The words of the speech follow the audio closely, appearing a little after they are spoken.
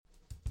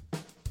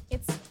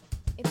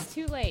It's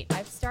too late.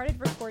 I've started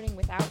recording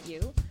without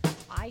you.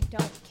 I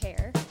don't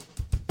care.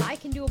 I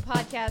can do a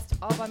podcast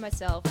all by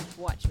myself.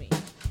 Watch me.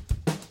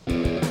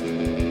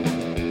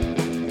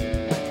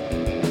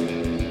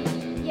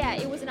 Yeah,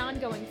 it was an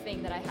ongoing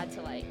thing that I had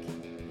to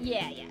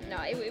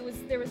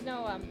there was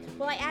no,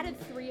 well, I added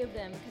 3 of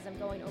them because I'm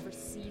going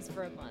overseas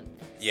for a month.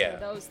 Yeah.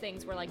 So those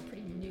things were like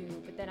pretty new,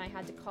 but then I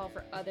had to call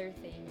for other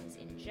things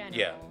in general.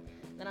 Yeah.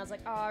 Then I was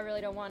like, oh, I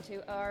really don't want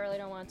to. Oh, I really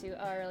don't want to.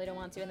 Oh, I really don't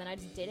want to. And then I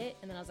just did it.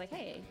 And then I was like,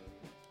 hey,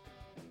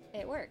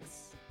 it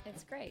works.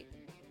 It's great.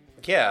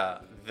 Yeah,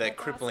 the That's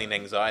crippling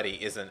awesome. anxiety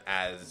isn't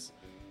as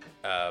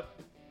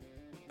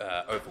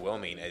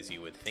overwhelming as you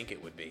would think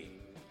it would be.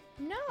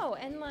 No,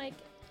 and like,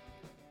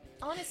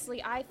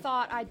 honestly, I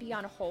thought I'd be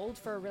on hold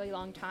for a really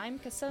long time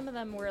because some of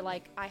them were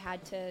like, I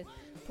had to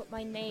put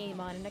my name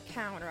on an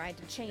account or I had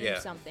to change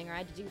something or I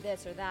had to do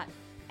this or that.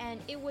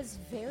 And it was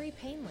very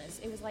painless.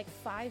 It was like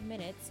 5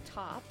 minutes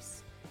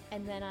tops,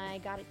 and then I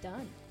got it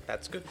done.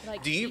 That's good.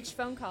 Like, do you each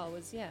phone call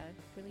was,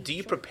 really do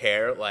you short.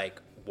 prepare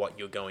like what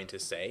you're going to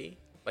say?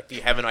 Like, do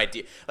you have an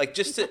idea? Like,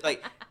 just to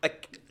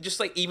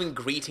just even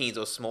greetings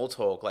or small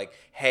talk, like,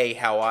 hey,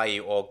 how are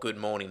you? Or good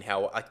morning,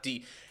 how, like, do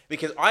you,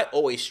 because I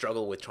always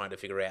struggle with trying to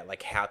figure out,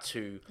 like, how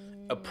to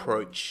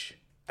approach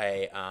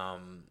a,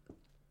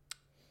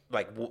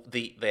 like,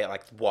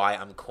 like, why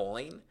I'm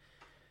calling,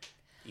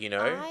 you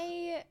know?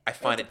 I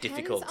find it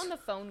difficult. Depends on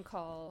the phone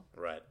call.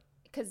 Right.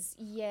 Because,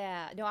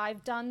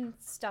 I've done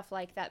stuff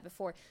like that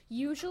before.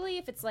 Usually,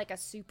 if it's, like, a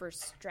super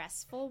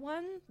stressful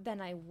one,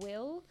 then I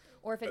will.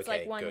 Or if it's, Okay,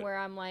 like, one good. where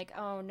I'm like,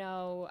 oh,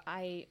 no,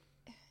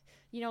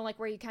 like,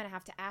 where you kind of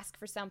have to ask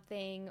for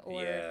something.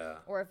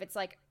 Or if it's,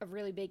 like, a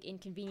really big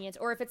inconvenience.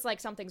 Or if it's, like,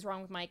 something's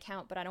wrong with my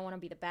account, but I don't want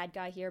to be the bad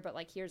guy here. But,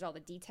 like, here's all the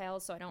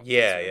details, so I don't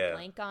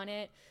blank on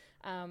it.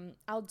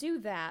 I'll do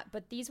that,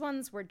 but these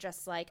ones were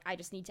just like, I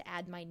just need to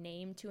add my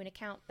name to an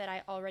account that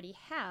I already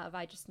have.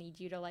 I just need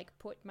you to like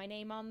put my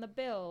name on the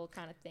bill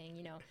kind of thing,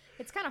 you know.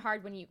 It's kind of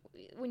hard when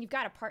you've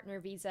got a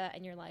partner visa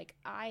and you're like,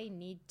 I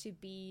need to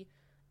be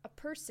a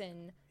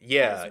person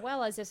as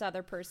well as this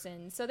other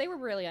person. So they were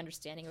really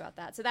understanding about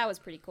that. So that was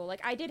pretty cool.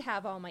 Like I did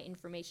have all my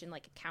information,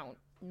 like account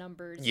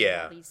numbers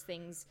and all these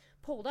things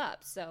pulled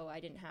up, so I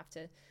didn't have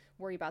to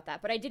worry about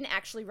that. But I didn't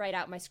actually write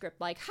out my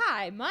script like,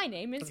 hi, my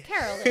name is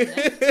Carolyn,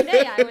 and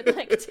today I would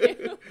like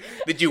to...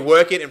 Did you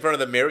work it in front of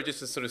the mirror just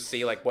to sort of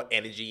see like what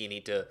energy you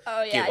need to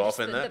give off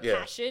in that? The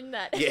passion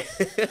that... Yeah.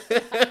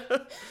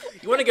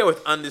 You want to go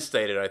with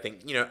understated, I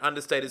think. You know,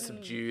 understated,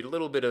 subdued, a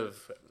little bit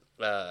of,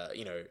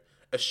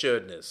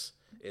 assuredness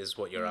is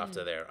what you're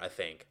after there, I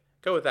think.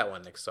 Go with that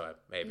one next time,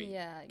 maybe.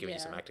 Give you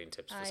some acting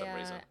tips for some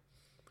reason.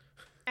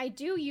 I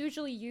do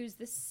usually use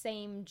the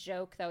same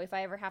joke, though, if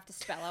I ever have to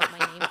spell out my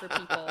name for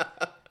people.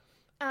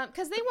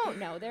 Because they won't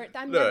know.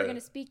 I'm never going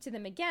to speak to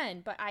them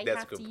again, but I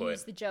have to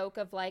use the joke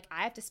of, like,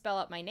 I have to spell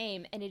out my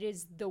name, and it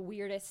is the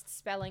weirdest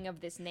spelling of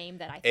this name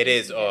that I think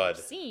I've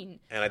ever seen.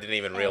 And I didn't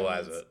even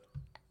realize it.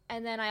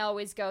 And then I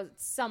always go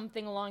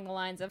something along the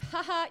lines of,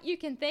 haha, you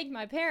can thank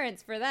my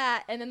parents for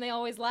that. And then they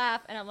always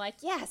laugh, and I'm like,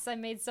 yes, I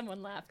made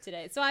someone laugh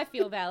today. So I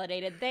feel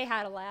validated. They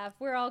had a laugh.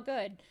 We're all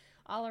good.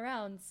 All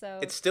around, so...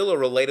 It's still a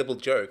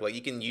relatable joke. Like,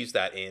 you can use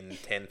that in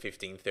 10,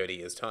 15, 30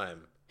 years'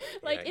 time.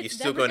 Like, you're it's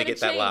still going to get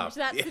that laugh.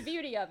 That's the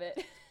beauty of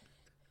it.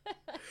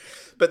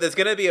 But there's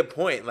going to be a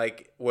point,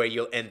 like, where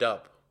you'll end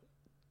up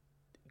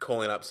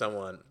calling up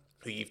someone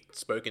who you've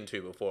spoken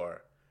to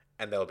before,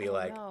 and they'll be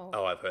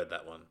oh, I've heard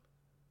that one.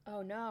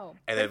 Oh, no.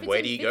 And then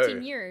where do you go?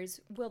 15 years,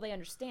 will they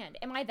understand?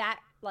 Am I that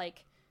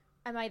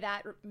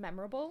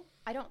memorable?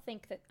 I don't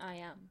think that I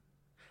am.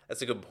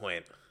 That's a good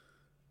point.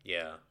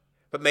 Yeah.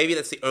 But maybe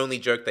that's the only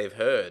joke they've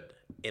heard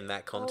in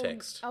that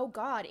context. Oh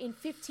God, in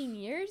 15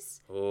 years?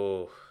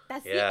 Oh,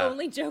 that's the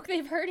only joke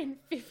they've heard in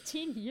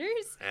 15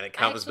 years? And it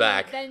comes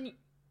back. Then,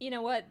 you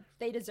know what?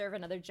 They deserve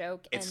another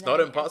joke. It's not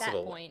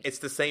impossible. It's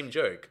the same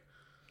joke.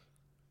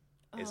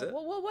 Is it?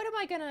 Well, what am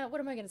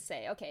I gonna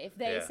say? Okay, if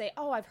they say,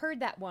 oh, I've heard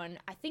that one.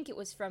 I think it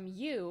was from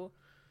you.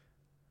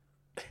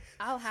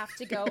 I'll have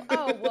to go,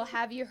 oh, well,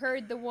 have you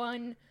heard the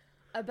one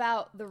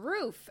about the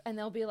roof? And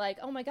they'll be like,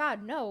 oh my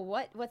God, no,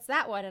 what's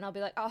that one? And I'll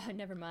be like, oh,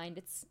 never mind,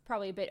 it's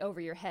probably a bit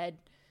over your head.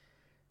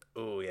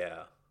 Oh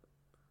yeah.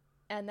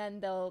 And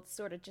then they'll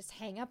sort of just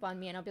hang up on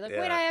me, and I'll be like,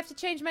 wait, I have to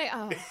change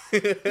my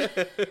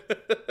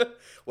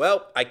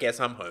Well, I guess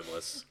I'm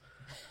homeless.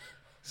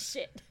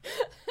 Shit.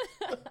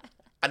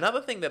 Another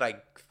thing that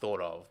I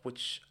thought of,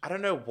 which I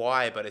don't know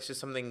why, but it's just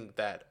something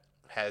that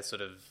has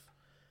sort of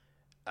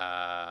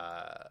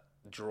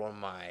drawn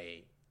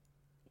my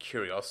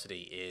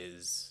curiosity,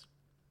 is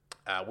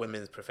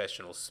women's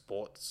professional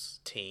sports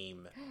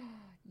team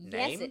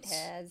names. Yes, it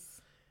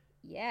has.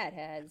 Yeah, it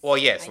has. Well,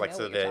 yes, I like know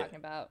so what you're talking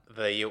about.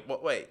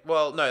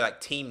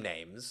 like team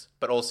names,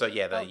 but also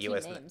the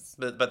US, names.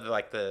 but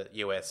like the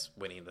US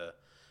winning the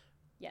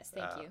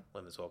thank you.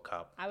 Women's World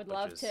Cup. I would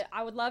love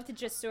to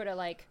just sort of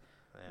like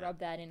rub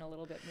that in a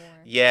little bit more.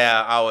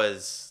 Yeah, I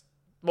was.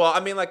 Well,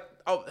 I mean, like,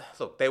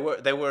 look, they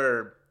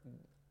were.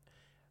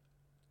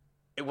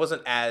 It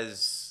wasn't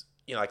as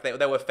you know, like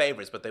they were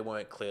favorites, but they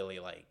weren't clearly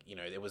like, you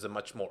know, it was a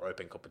much more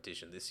open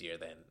competition this year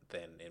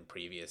than in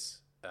previous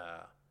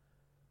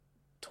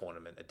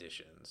tournament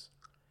editions.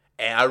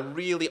 And I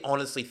really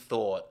honestly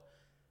thought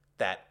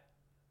that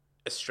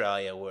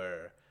Australia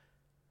were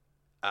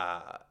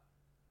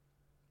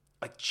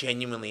like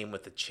genuinely in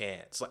with a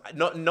chance, like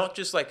not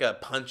just like a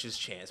puncher's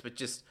chance, but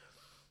just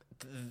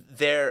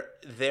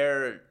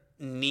they're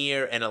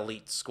near an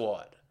elite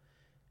squad,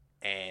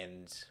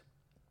 and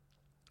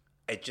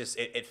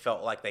it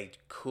felt like they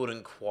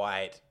couldn't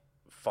quite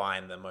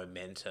find the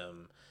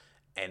momentum,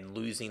 and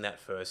losing that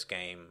first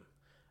game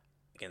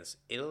against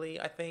Italy,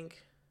 I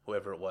think,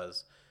 whoever it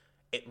was,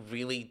 it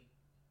really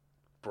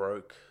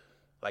broke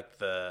like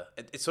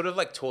it sort of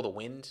like tore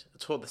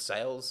the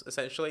sails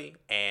essentially.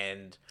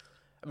 And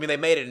I mean, they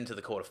made it into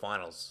the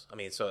quarterfinals. I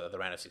mean, so the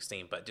round of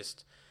 16, but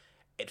just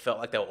it felt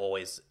like they were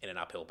always in an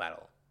uphill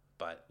battle.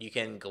 But you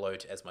can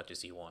gloat as much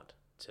as you want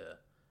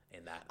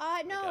in that.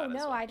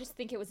 No. I just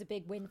think it was a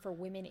big win for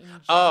women in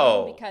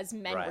general because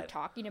men were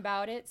talking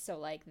about it. So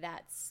like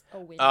that's a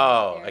win.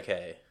 Oh, right,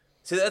 okay.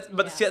 See that's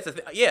the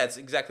thing. Yeah, it's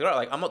exactly right.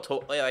 Like I'm not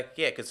talking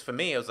because for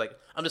me it was like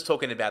I'm just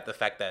talking about the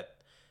fact that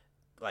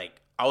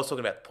like I was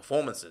talking about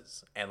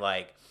performances and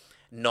like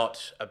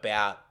not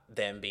about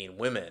them being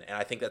women, and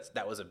I think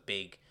that was a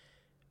big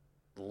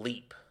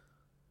leap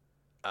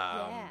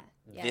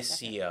this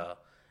definitely. Year,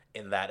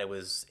 in that it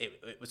was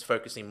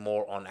focusing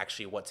more on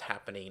actually what's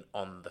happening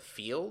on the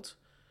field.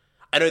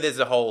 I know there's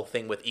a whole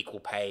thing with equal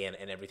pay and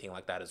everything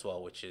like that as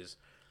well, which is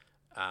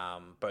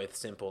both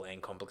simple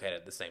and complicated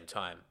at the same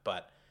time.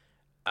 But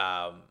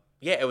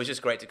it was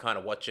just great to kind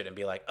of watch it and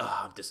be like,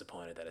 oh, I'm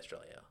disappointed that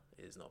Australia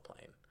is not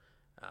playing.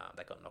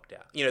 That got knocked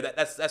out. You know,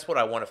 that's what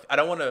I want to. I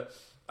don't want to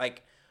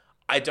like.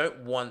 I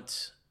don't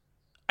want.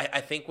 I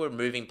think we're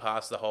moving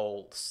past the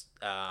whole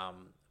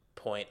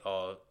point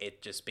of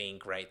it just being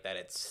great that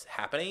it's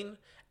happening,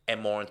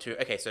 and more into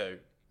okay, so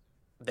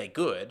they're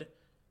good,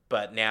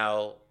 but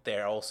now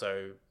they're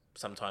also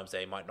sometimes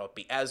they might not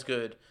be as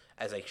good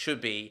as they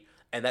should be,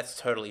 and that's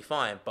totally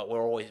fine. But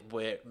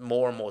we're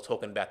more and more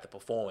talking about the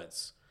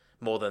performance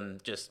more than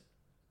just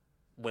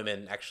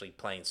women actually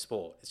playing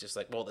sport. It's just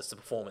like, well, that's the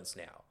performance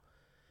now.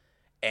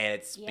 And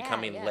it's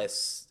becoming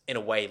less, in a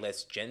way,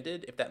 less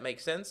gendered, if that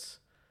makes sense.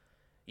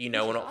 You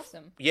know, we're not,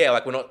 awesome.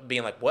 Like we're not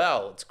being like,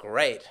 well, it's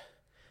great.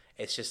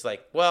 It's just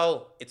like,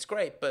 well, it's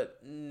great, but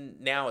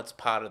now it's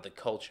part of the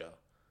culture,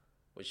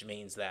 which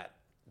means that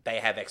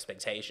they have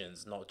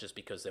expectations, not just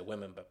because they're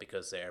women, but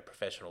because they're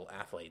professional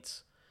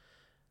athletes,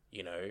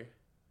 you know.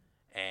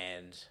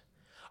 And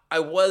I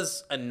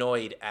was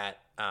annoyed at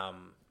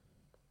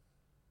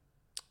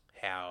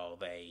how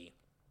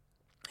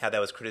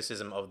there was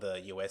criticism of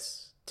the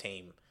US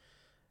team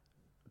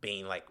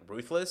being like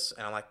ruthless,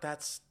 and I'm like,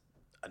 that's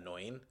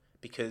annoying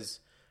because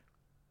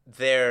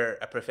they're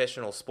a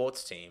professional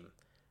sports team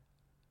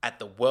at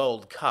the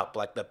World Cup,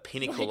 like the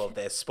pinnacle of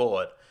their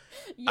sport.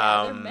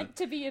 They're meant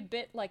to be a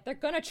bit like they're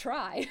gonna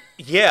try.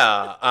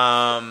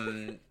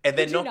 And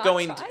they're not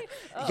going to,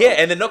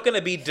 and they're not going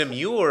to be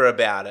demure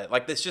about it.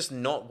 Like that's just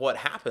not what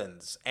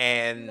happens.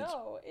 And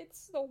no,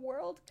 it's the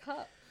World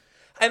Cup.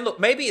 And look,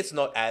 maybe it's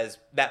not as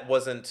that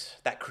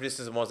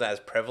criticism wasn't as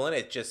prevalent.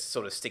 It just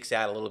sort of sticks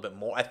out a little bit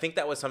more. I think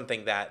that was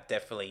something that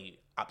definitely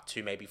up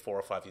to maybe 4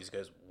 or 5 years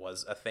ago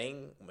was a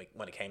thing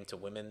when it came to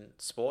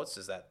women's sports,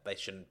 is that they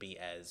shouldn't be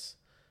as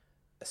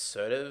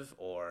assertive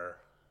or,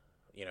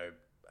 you know,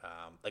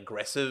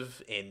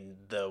 aggressive in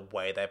the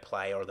way they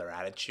play or their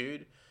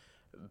attitude.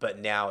 But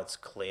now it's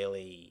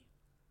clearly,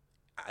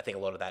 I think a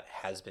lot of that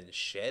has been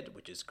shed,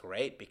 which is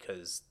great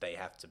because they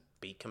have to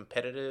be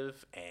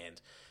competitive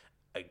and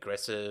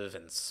aggressive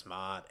and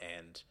smart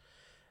and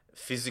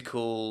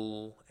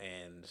physical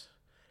and,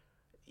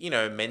 you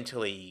know,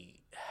 mentally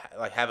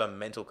like have a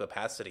mental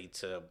capacity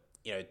to,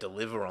 you know,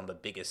 deliver on the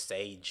biggest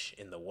stage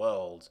in the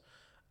world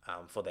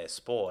for their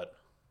sport.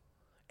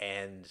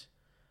 And,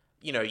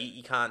 you know,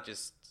 you can't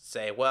just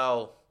say,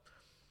 well,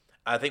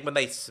 I think when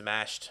they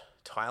smashed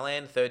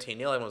Thailand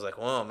 13-0, everyone was like,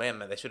 oh man,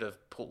 they should have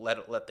let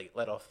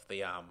off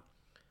the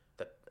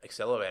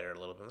accelerator a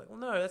little bit. I'm like, well,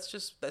 no, that's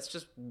just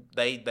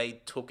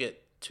they took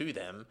it to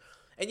them,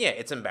 and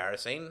it's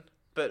embarrassing,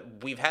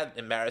 but we've had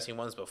embarrassing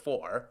ones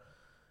before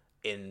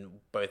in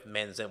both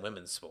men's and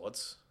women's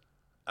sports.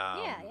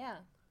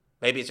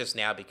 Maybe it's just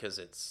now because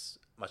it's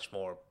much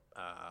more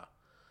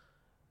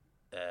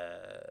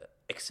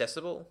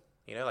accessible,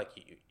 you know, like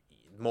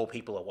more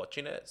people are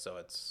watching it, so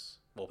it's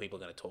more people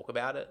are going to talk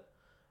about it.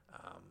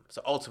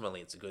 So ultimately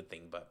it's a good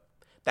thing, but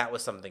that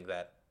was something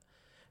that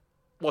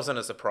wasn't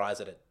a surprise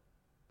that it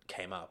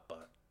came up,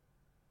 but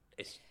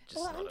it's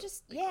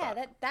just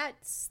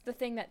that's the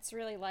thing that's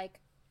really like,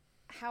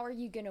 how are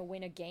you going to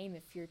win a game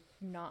if you're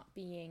not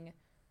being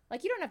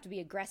like, you don't have to be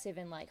aggressive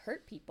and like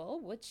hurt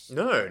people, which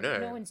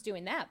no one's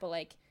doing that, but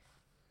like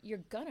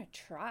you're gonna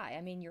try.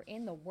 I mean, you're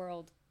in the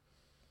world,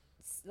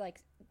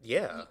 like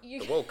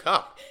the World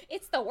Cup.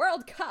 It's the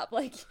World Cup,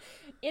 like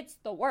it's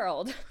the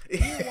world. You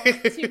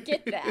want to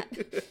get that.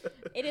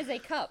 It is a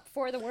cup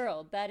for the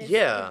world. That is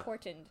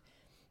important.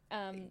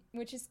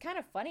 which is kind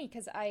of funny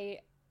because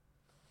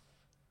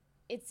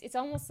it's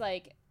almost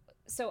like,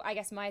 so I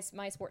guess my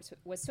sport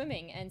was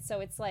swimming, and so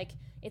it's like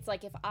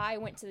if I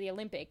went to the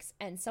Olympics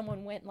and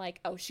someone went like,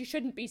 oh, she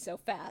shouldn't be so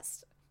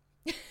fast.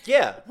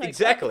 Yeah, like,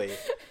 exactly.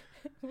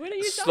 What are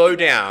you Slow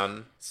talking down.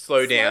 about?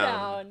 Slow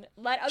down.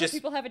 Let other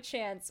people have a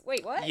chance.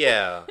 Wait, what?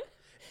 Yeah.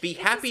 Be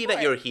happy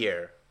that you're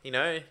here, you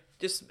know?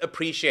 Just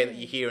appreciate that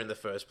you're here in the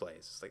first place.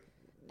 It's like,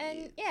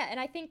 and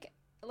I think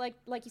like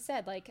you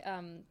said, like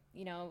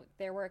you know,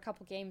 there were a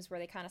couple games where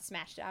they kind of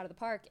smashed it out of the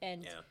park,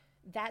 and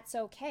that's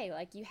okay.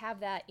 Like, you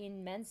have that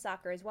in men's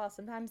soccer as well.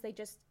 Sometimes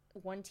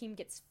one team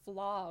gets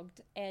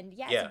flogged, and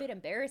it's a bit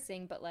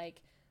embarrassing, but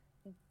like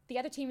the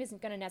other team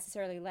isn't going to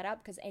necessarily let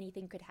up because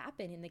anything could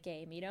happen in the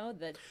game, you know?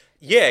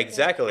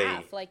 Exactly.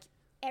 Half, like,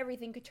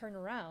 everything could turn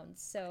around.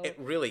 So it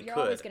really you're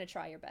could. always going to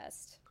try your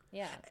best.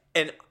 Yeah.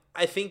 And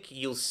I think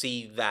you'll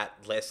see that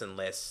less and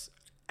less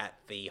at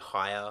these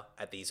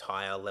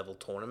higher level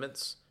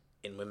tournaments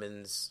in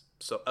women's.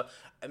 So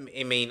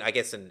I mean, I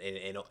guess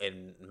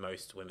in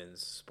most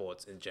women's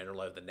sports in general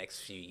over the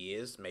next few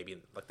years,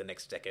 maybe like the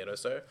next decade or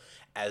so,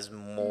 as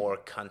more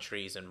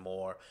countries and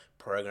more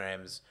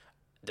programs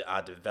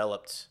are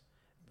developed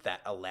that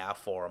allow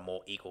for a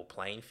more equal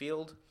playing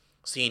field.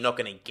 So you're not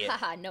going to get...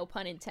 Haha, no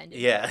pun intended.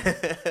 Yeah.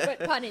 But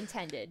pun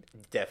intended.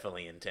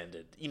 Definitely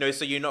intended. You know,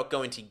 so you're not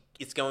going to...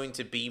 It's going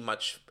to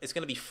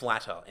be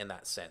flatter in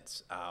that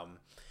sense.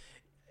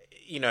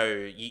 You know,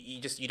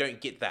 you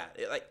don't get that.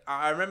 Like,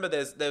 I remember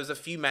there was a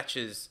few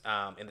matches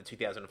in the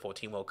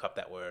 2014 World Cup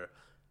that were,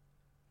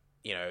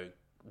 you know,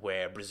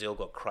 where Brazil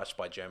got crushed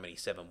by Germany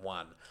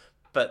 7-1.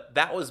 But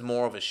that was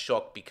more of a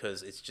shock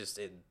because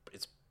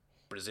it's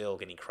Brazil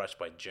getting crushed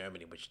by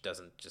Germany, which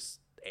doesn't just...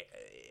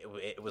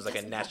 It was like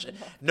a national...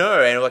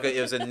 No, and like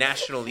it was a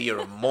national year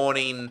of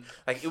mourning.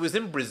 Like, it was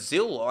in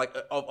Brazil, like,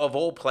 of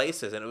all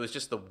places, and it was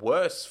just the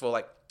worst for,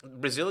 like,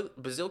 Brazil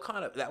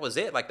kind of... That was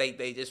it. Like,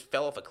 they just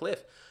fell off a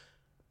cliff.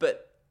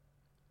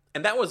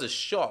 And that was a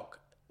shock.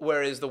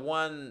 Whereas the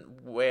one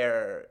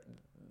where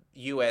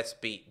US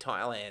beat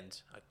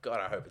Thailand... God,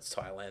 I hope it's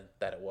Thailand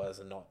that it was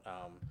and not...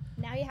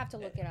 Now you have to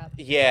look it up.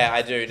 Yeah,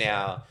 I do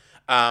now.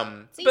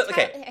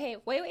 Okay. Hey,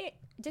 wait.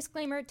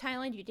 Disclaimer,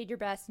 Thailand, you did your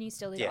best and you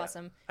still did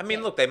awesome. I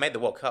mean, look, they made the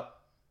World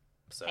Cup.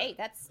 So, hey,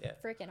 that's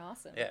freaking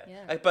awesome.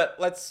 Yeah. But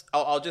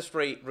I'll just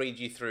read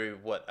you through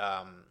what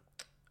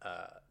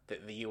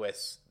the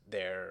US,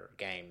 their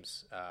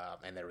games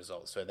and their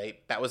results. So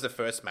that was the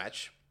first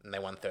match, and they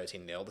won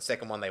 13-0. The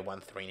second one, they won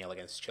 3-0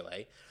 against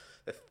Chile.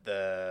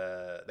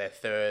 Their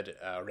third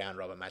round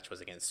robin match was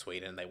against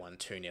Sweden, and they won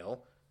 2-0.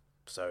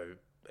 So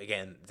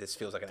again, this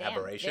feels like an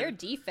aberration. Their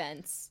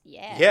defense,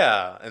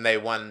 yeah, and they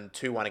won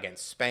 2-1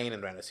 against Spain in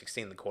the round of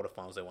 16. In the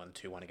quarterfinals, they won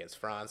 2-1 against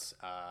France.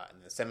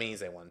 In the semis,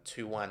 they won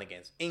 2-1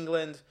 against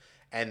England,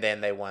 and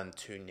then they won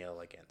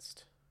 2-0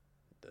 against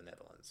the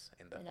Netherlands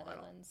in the final.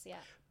 Netherlands, yeah.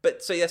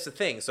 But so that's the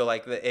thing. So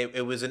like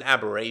it was an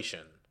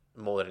aberration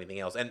more than anything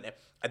else, and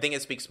I think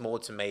it speaks more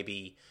to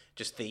maybe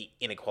just the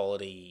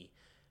inequality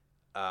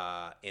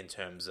in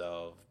terms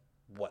of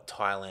what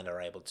Thailand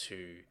are able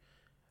to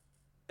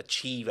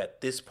achieve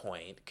at this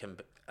point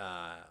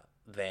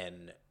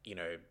than, you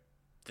know,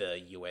 the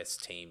US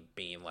team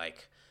being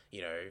like,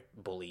 you know,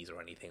 bullies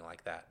or anything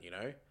like that, you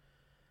know?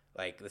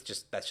 Like,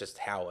 that's just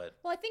how it...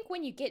 Well, I think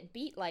when you get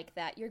beat like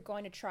that, you're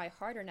going to try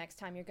harder next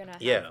time. You're going to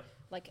have,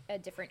 like, a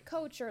different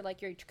coach, or,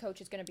 like, your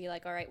coach is going to be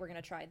like, all right, we're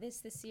going to try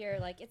this year.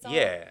 Like, it's all...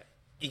 Yeah.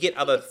 You get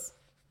other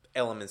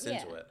elements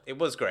into it. It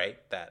was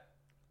great that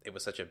it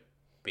was such a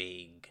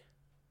big,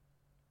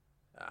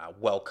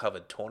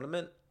 well-covered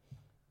tournament,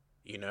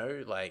 you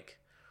know, like...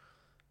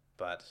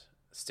 But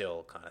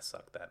still kind of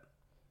sucked that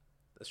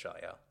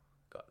Australia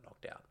got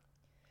knocked out.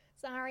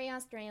 Sorry,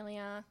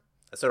 Australia.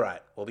 That's all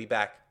right. We'll be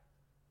back.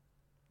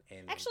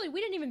 Actually,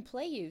 we didn't even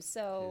play you,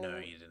 so... No,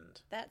 you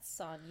didn't.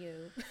 That's on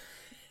you.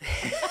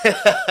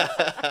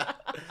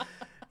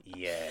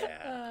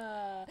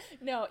 Yeah.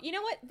 No, you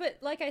know what? But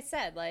like I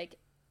said, like,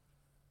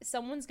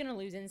 someone's going to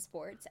lose in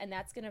sports, and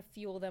that's going to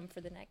fuel them for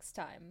the next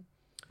time.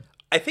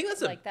 I think that's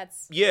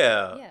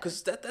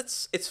because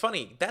that's it's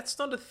funny. That's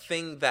not a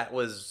thing that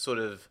was sort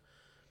of...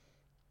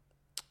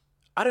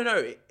 I don't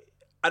know.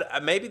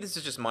 Maybe this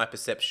is just my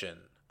perception.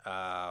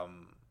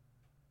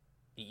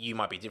 You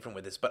might be different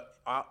with this, but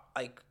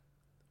like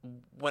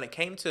when it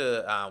came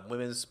to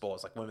women's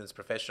sports, like women's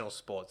professional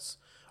sports,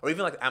 or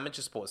even like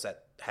amateur sports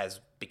that has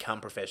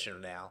become professional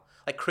now,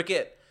 like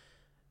cricket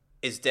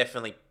is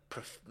definitely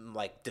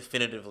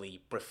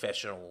definitively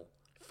professional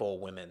for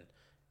women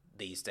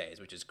these days,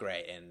 which is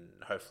great, and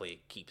hopefully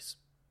it keeps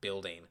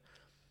building.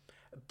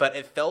 But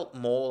it felt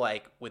more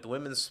like with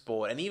women's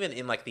sport, and even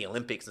in like the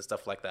Olympics and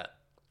stuff like that,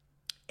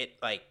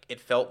 it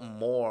felt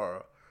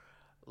more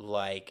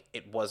like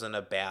it wasn't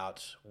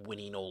about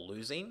winning or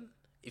losing,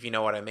 if you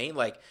know what I mean.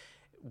 Like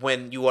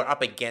when you were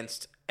up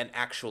against an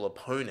actual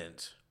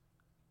opponent,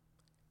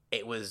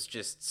 it was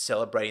just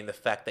celebrating the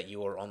fact that you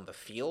were on the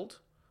field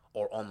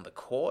or on the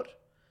court,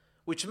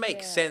 which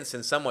makes sense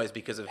in some ways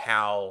because of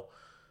how,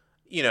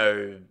 you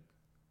know,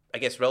 I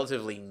guess,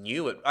 relatively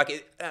new.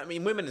 I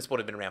mean, women in sport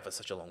have been around for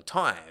such a long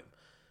time.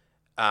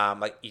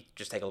 Like, you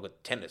just take a look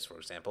at tennis, for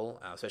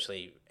example,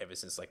 especially ever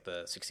since, like,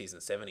 the 60s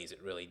and 70s,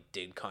 it really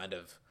did kind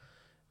of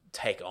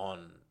take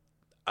on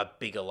a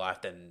bigger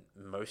life than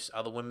most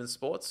other women's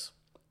sports.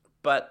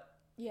 But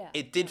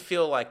it did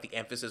feel like the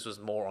emphasis was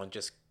more on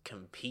just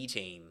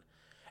competing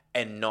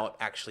and not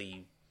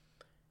actually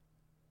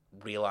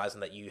realizing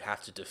that you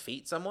have to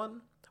defeat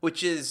someone,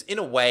 which is, in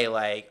a way,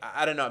 like,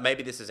 I don't know,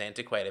 maybe this is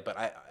antiquated,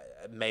 but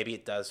maybe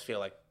it does feel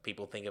like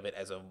people think of it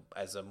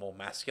as a more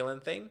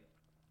masculine thing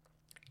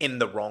in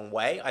the wrong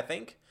way, I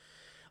think.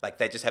 Like,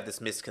 they just have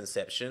this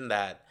misconception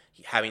that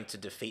having to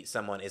defeat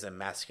someone is a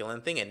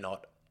masculine thing and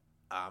not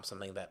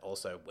something that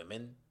also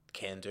women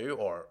can do,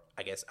 or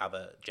I guess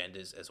other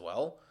genders as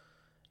well.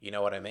 You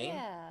know what I mean?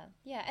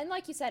 Yeah. And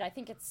like you said, I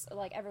think it's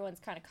like everyone's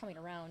kind of coming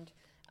around.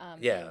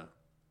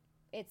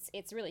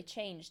 It's really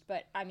changed,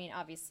 but I mean,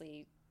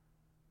 obviously,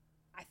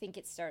 I think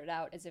it started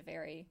out as a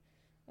very,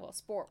 well,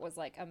 sport was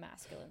like a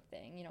masculine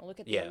thing. You know, look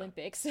at the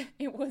Olympics.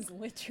 It was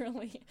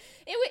literally,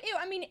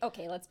 I mean,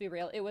 okay, let's be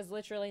real. It was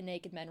literally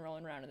naked men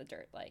rolling around in the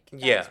dirt. Like,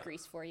 that was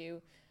Greece for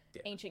you.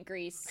 Yeah. Ancient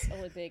Greece,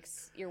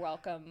 Olympics, you're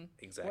welcome.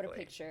 Exactly. What a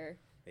picture.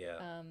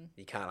 Yeah.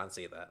 You can't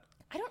unsee that.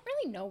 I don't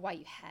really know why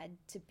you had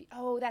to be...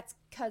 Oh, that's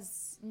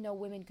because no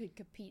women could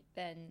compete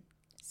then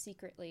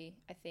secretly,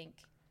 I think.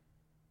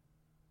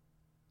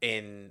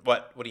 In...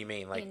 What do you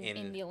mean? Like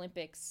in the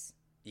Olympics.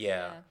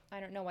 Yeah.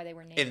 I don't know why they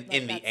were named.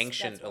 In the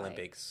ancient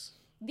Olympics.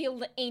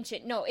 The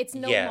ancient... No, it's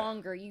no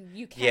longer.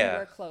 You can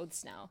wear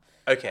clothes now.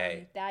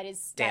 Okay. That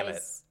is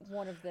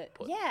one of the...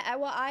 Yeah,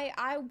 well,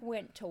 I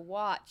went to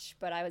watch,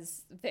 but I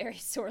was very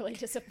sorely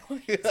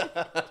disappointed.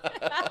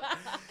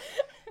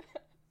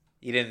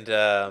 You didn't,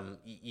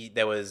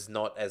 there was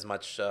not as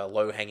much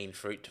low-hanging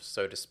fruit,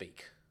 so to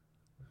speak,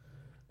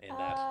 in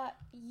that.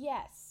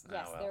 Yes,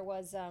 well. There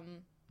was,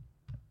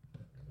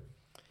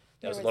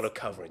 there was a lot of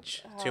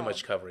coverage, too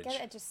much coverage.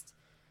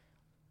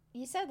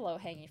 You said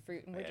low-hanging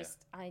fruit, and we're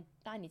just, I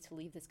need to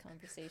leave this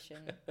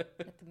conversation at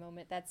the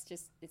moment.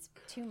 It's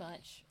too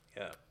much.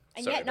 Yeah.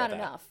 And yet not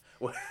enough.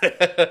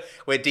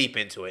 We're deep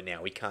into it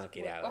now. We can't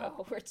get out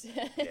of it.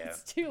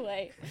 It's too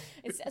late.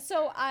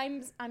 So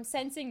I'm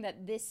sensing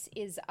that this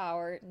is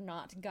our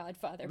not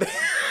Godfather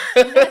podcast,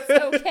 and that's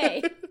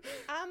okay.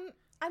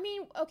 I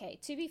mean, okay,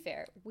 to be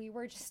fair, we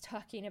were just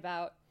talking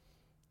about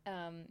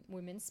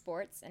women's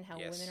sports and how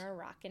women are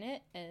rocking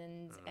it,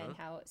 and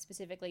how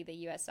specifically the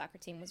U.S. soccer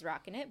team was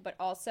rocking it, but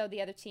also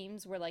the other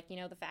teams were like, you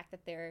know, the fact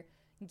that they're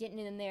getting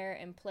in there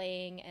and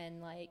playing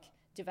and like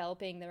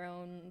developing their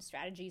own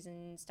strategies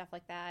and stuff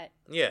like that.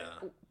 Yeah.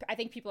 I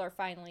think people are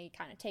finally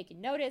kind of taking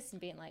notice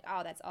and being like,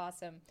 oh, that's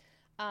awesome.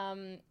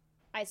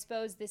 I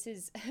suppose this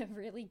is a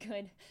really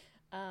good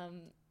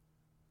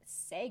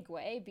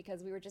segue,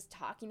 because we were just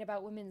talking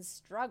about women's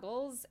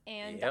struggles,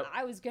 and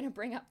I was going to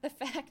bring up the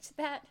fact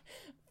that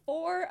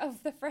 4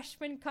 of the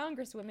freshman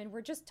congresswomen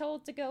were just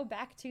told to go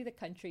back to the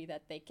country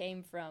that they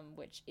came from,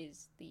 which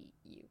is the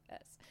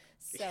U.S.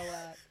 So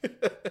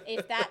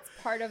if that's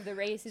part of the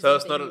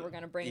racism thing we were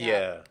going to bring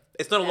up.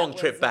 It's not a long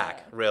trip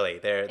back, really.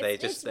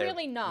 It's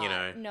really not. You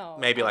know, no.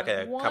 Maybe like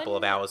a couple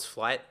of hours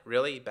flight,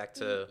 really, back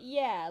to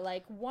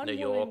like one New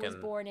woman York was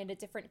born in a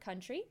different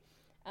country.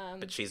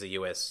 But she's a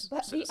U.S.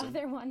 But citizen. the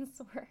other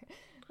ones were,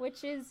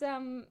 which is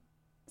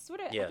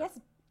sort of, I guess,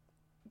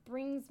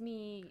 brings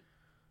me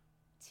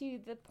to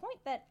the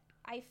point that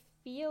I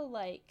feel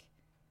like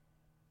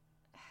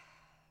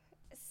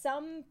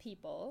some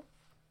people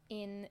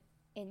in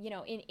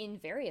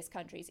various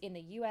countries, in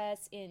the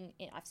U.S.,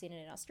 I've seen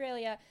it in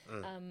Australia,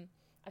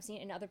 I've seen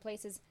it in other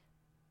places,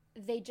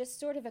 they just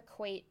sort of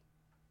equate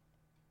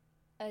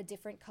a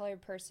different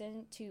colored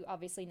person to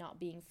obviously not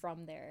being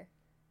from there.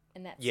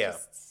 And that's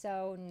just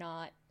so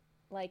not,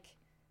 like,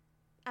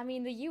 I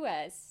mean, the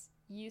U.S.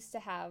 used to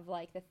have,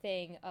 like, the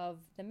thing of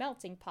the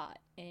melting pot,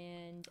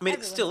 and I mean,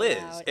 it still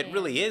is. It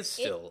really is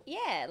still.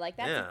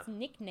 That's its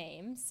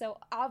nickname. So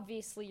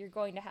obviously you're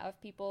going to have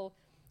people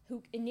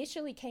who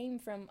initially came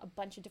from a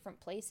bunch of different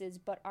places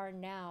but are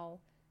now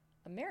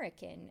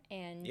American,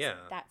 and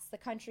that's the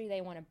country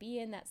they want to be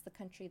in. That's the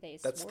country they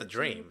swore That's the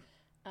dream.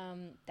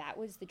 That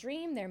was the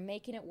dream. They're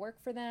making it work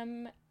for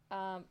them.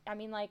 I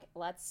mean, like,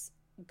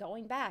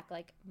 going back,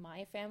 like,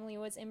 my family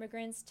was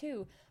immigrants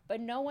too, but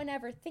no one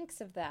ever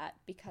thinks of that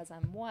because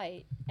I'm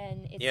white,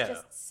 and it's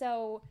just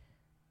so,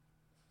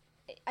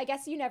 I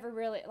guess you never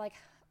really, like,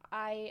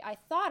 I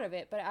thought of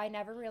it, but I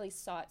never really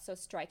saw it so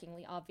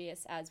strikingly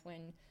obvious as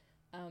when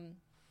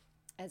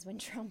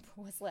Trump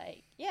was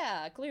like,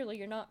 yeah, clearly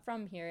you're not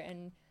from here,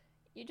 and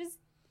you just,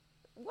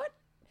 what?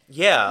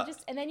 Yeah.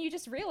 And then you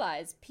just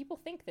realize people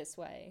think this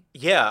way.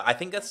 Yeah, I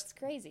think that's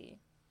crazy.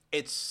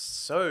 It's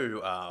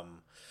so,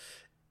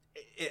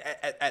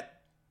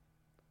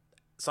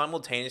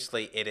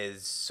 simultaneously, it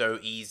is so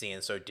easy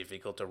and so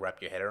difficult to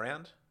wrap your head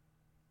around.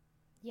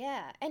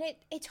 Yeah, and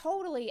it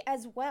totally,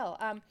 as well,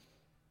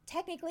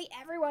 technically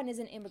everyone is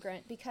an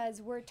immigrant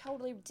because we're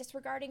totally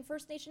disregarding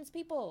First Nations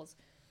peoples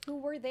who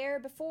were there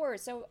before.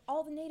 So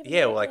all the Native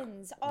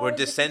Americans, we're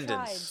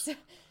descendants.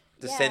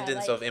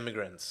 descendants of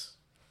immigrants.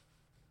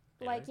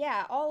 Like,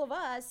 yeah, all of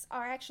us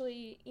are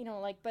actually,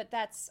 like, but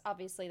that's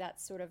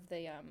sort of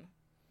the,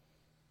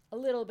 a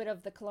little bit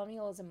of the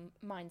colonialism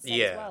mindset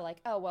as well. Like,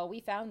 oh, well, we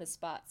found this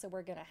spot, so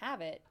we're going to have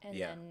it.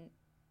 And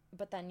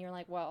but then you're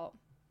like, well,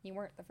 you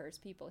weren't the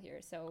first people here.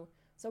 So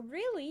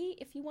really,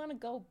 if you want to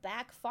go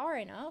back far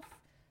enough,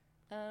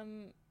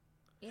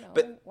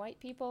 white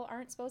people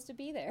aren't supposed to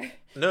be there.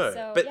 No.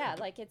 So,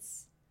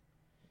 it's...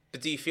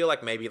 But do you feel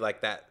like maybe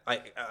like that,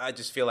 I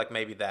just feel like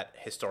maybe that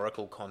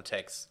historical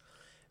context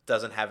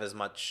doesn't have as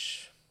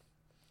much,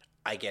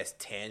 I guess,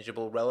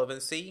 tangible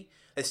relevancy.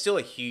 There's still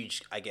a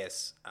huge, I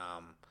guess,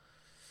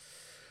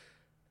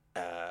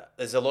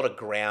 there's a lot of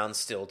ground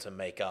still to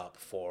make up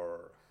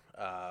for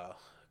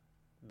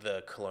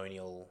the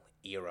colonial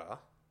era.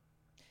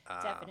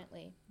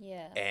 Definitely,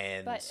 yeah.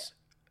 And, but,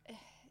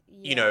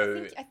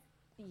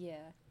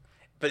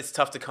 but it's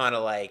tough to kind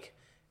of like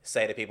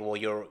say to people,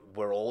 well,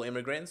 we're all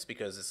immigrants,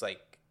 because it's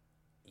like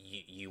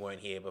you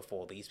weren't here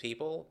before these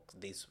people.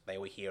 They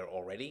were here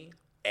already.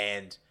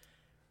 And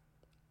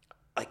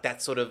like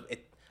that sort of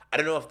it, I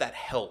don't know if that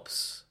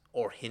helps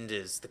or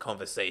hinders the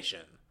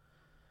conversation.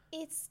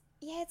 It's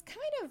kind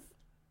of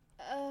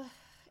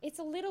it's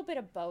a little bit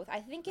of both. I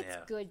think it's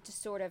good to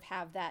sort of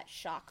have that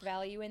shock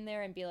value in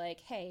there and be like,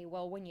 hey,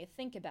 well, when you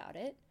think about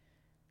it,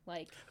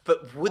 like,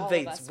 but would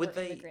they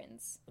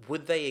immigrants.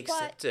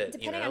 accept it?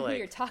 Depending on who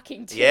you're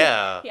talking to.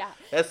 Yeah,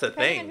 that's the thing.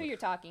 Depending on who you're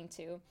talking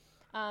to,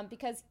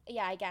 because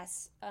I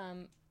guess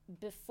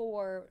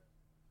before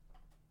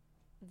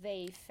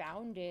they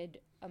founded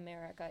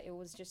America, it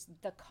was just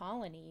the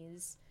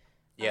colonies,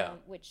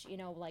 which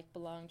like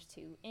belonged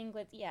to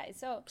England.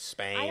 So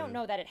Spain. I don't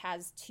know that it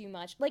has too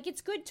much. Like,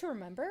 it's good to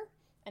remember,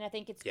 and I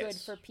think it's good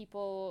for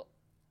people.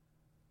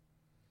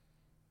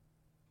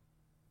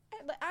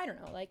 I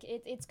don't know, like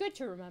it's good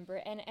to remember,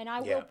 and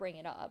I will bring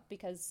it up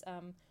because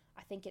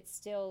I think it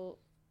still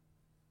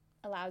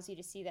allows you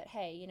to see that,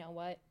 hey, you know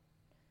what,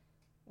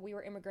 we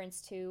were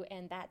immigrants too,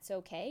 and that's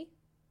okay.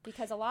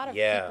 Because a lot of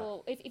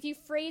people, if you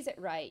phrase it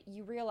right,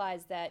 you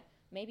realize that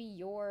maybe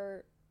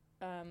your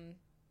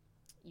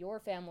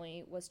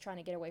family was trying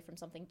to get away from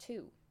something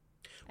too.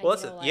 And,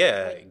 well,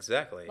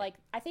 exactly. Like,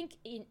 I think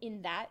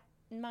in that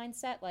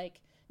mindset, like,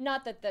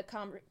 not that the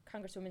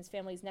Congresswoman's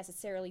families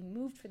necessarily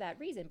moved for that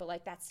reason, but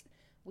like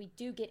we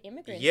do get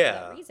immigrants for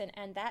that reason,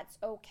 and that's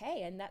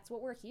okay, and that's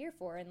what we're here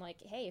for. And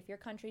like, hey, if your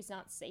country's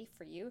not safe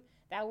for you,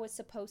 that was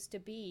supposed to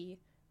be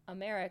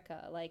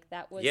America. Like,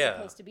 that was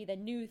supposed to be the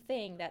new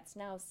thing that's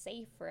now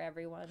safe for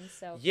everyone.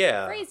 So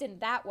phrased in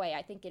that way,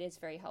 I think it is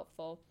very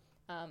helpful,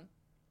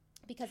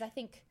 because I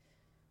think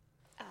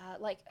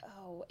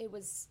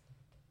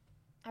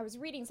I was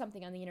reading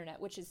something on the internet,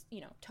 which is,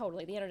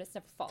 totally, the internet's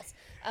never false,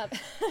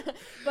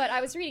 but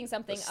I was reading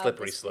something of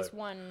this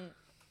one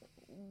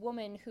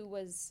woman who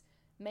was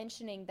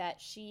mentioning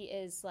that she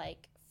is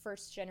like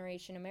first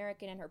generation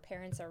American and her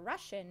parents are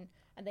Russian,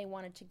 and they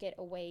wanted to get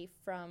away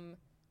from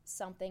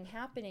something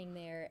happening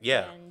there,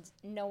 and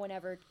no one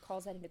ever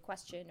calls that into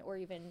question or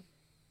even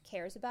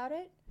cares about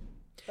it.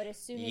 But as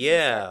soon as you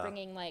start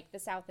bringing like the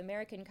South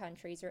American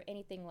countries or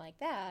anything like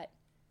that,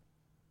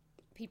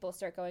 people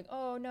start going,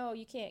 oh no,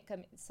 you can't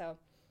come. So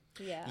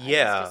it's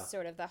just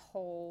sort of the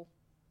whole,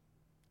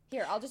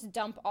 here, I'll just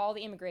dump all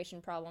the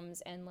immigration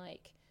problems and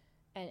like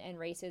and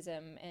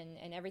racism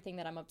and everything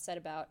that I'm upset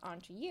about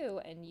onto you,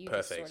 and you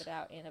just sort it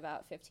out in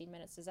about 15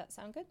 minutes. Does that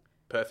sound good?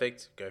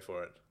 Perfect. Go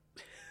for it.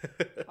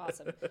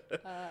 Awesome.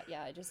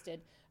 I just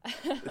did.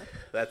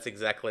 That's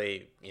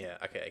exactly,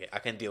 okay, I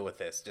can deal with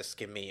this. Just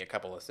give me a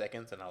couple of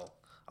seconds and I'll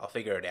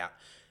figure it out.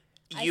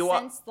 I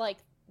sense like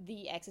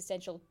the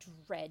existential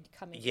dread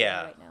coming through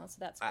right now, so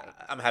that's great.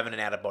 I'm having an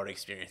out-of-body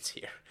experience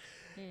here.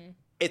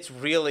 It's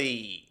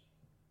really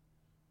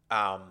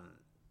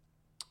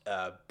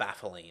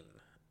baffling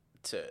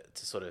to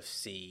sort of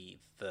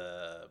see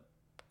the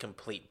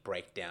complete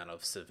breakdown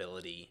of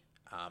civility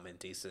and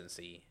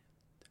decency,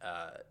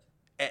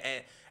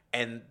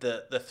 and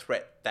the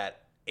threat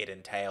that it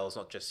entails,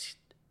 not just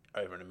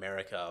over in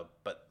America,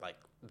 but like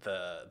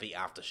the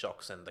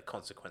aftershocks and the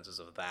consequences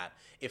of that,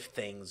 if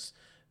things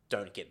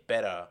don't get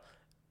better,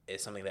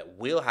 is something that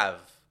will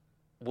have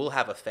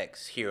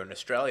effects here in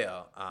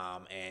Australia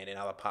and in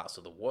other parts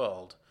of the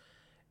world.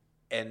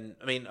 And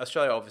I mean,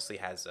 Australia obviously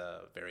has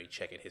a very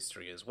checkered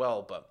history as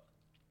well, but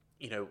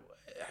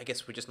I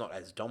guess we're just not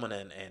as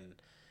dominant, and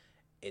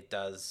it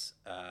does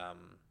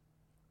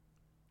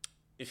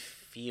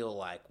feel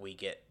like we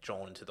get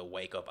drawn into the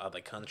wake of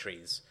other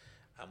countries,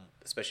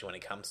 especially when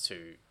it comes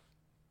to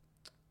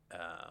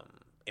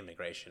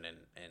immigration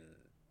and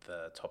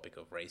the topic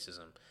of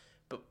racism.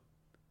 But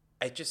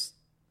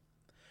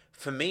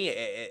for me,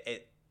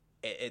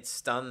 it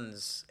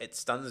stuns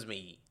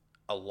me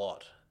a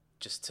lot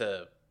just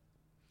to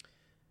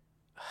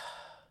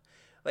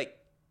like.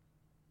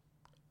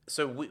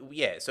 So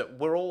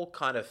we're all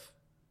kind of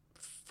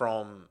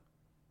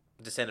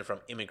descended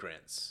from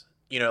immigrants.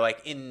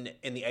 Like in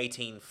the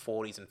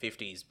 1840s and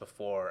 50s,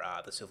 before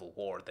the Civil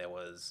War, there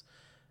was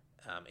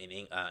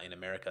in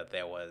America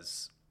there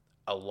was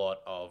a lot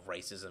of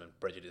racism and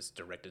prejudice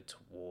directed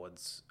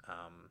towards,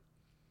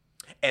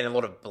 and a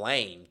lot of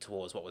blame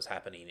towards what was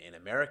happening in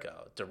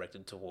America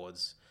directed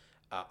towards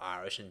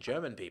Irish and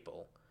German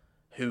people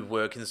who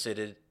were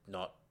considered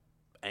not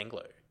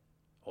Anglo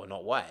or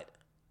not white,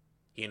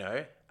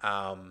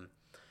 and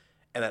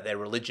that their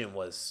religion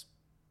was,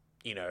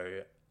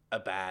 a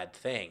bad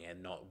thing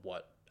and not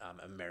what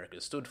America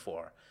stood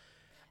for.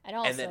 And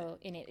also,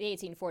 in the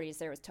 1840s,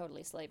 there was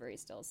totally slavery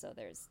still, so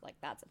there's,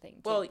 that's a thing,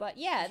 too. Well, but,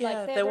 yeah,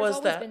 there was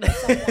always that. been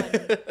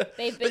someone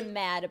they've been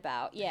mad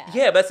about, yeah.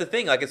 Yeah, but that's the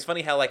thing. It's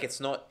funny how, it's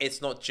not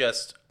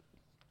just...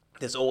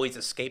 There's always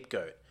a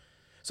scapegoat.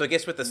 So I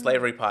guess with the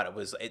slavery part,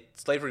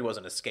 slavery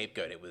wasn't a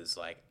scapegoat. It was,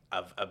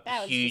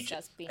 a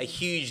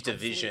huge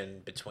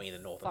division between the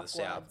North and the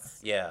South.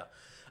 Yeah.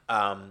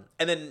 And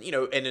then,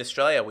 in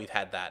Australia, we've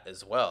had that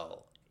as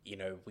well.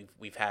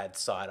 We've had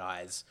side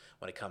eyes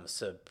when it comes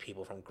to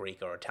people from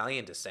Greek or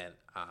Italian descent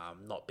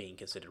not being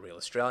considered real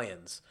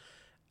Australians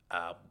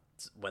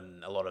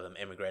when a lot of them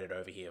emigrated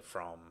over here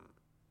from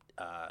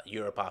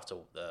Europe after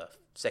the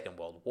Second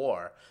World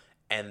War,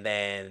 and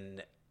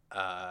then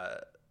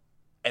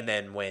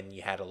when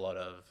you had a lot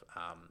of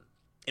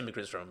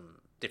immigrants from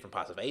different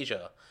parts of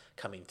Asia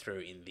coming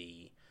through in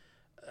the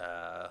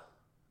I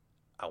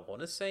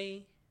want to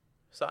say,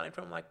 starting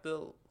from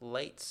the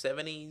late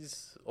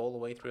 70s all the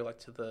way through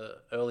to the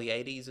early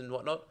 80s and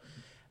whatnot.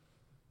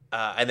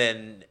 And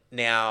then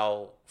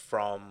now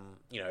from,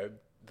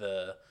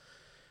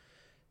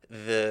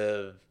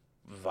 the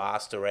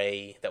vast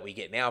array that we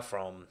get now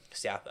from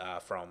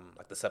from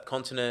the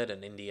subcontinent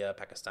and India,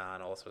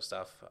 Pakistan, all that sort of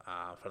stuff,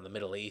 from the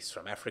Middle East,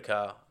 from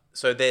Africa.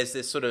 So there's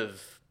this sort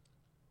of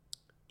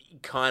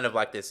kind of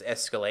this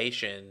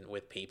escalation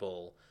with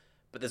people,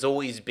 but there's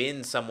always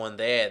been someone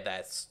there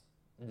that's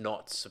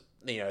not,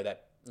 I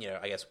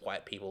guess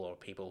white people or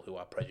people who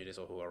are prejudiced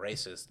or who are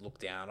racist look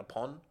down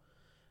upon,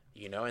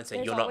 and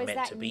say, you're not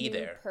meant to be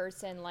there.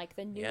 Person,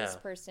 the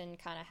newest person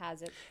kind of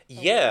has it.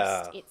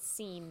 Yeah. It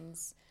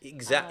seems.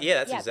 Exactly. Yeah,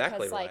 that's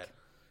exactly because,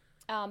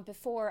 right.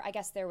 Before, I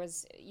guess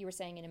you were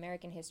saying in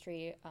American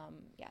history,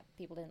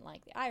 people didn't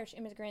like the Irish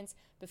immigrants.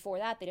 Before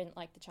that, they didn't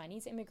like the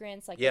Chinese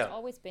immigrants. There's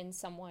always been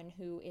someone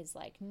who is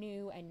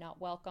new and not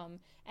welcome.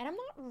 And I'm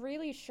not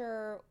really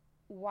sure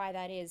why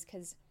that is,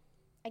 because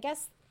I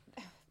guess,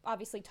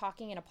 obviously,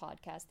 talking in a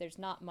podcast, there's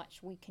not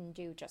much we can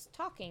do just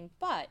talking,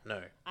 but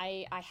no.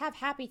 I have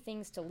happy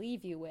things to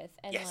leave you with,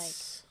 and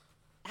yes.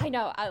 I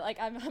know,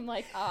 I'm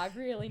like, oh, I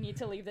really need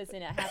to leave this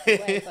in a happy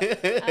way.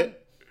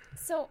 But,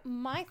 so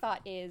my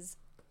thought is,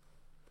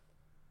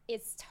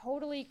 it's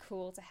totally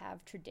cool to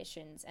have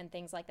traditions and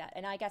things like that,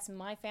 and I guess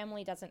my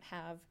family doesn't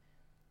have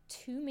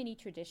too many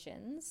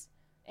traditions,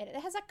 and it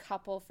has a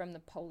couple from the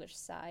Polish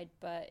side,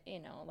 but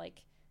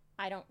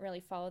I don't really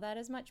follow that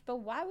as much, but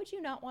why would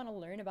you not want to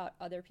learn about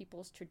other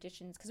people's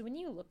traditions? Because when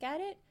you look at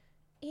it,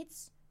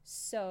 it's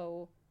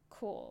so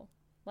cool.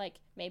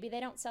 Maybe they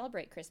don't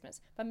celebrate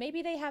Christmas, but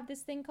maybe they have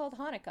this thing called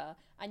Hanukkah,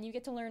 and you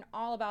get to learn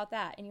all about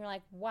that, and you're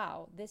like,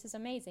 wow, this is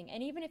amazing.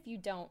 And even if you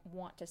don't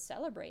want to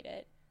celebrate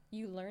it,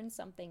 you learn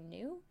something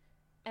new.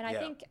 And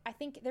I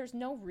think there's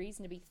no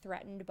reason to be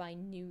threatened by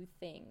new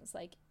things.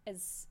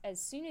 As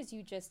soon as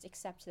you just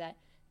accept that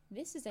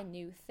this is a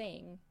new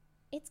thing,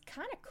 it's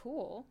kind of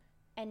cool.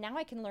 And now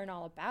I can learn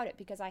all about it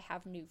because I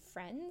have new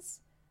friends.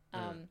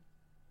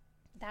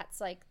 That's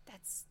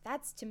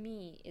to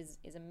me is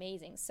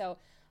amazing. So,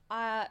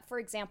 for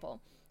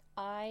example,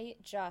 I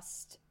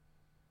just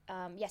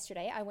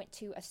yesterday I went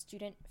to a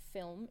student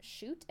film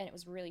shoot, and it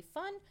was really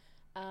fun.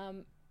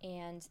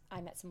 And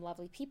I met some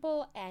lovely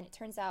people, and it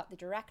turns out the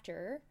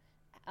director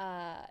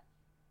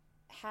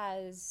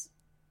has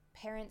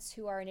parents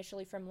who are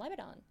initially from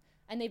Lebanon,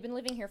 and they've been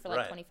living here for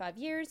 25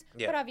 years.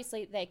 Yeah. But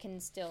obviously they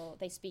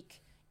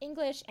speak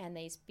English and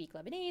they speak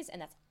Lebanese,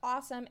 and that's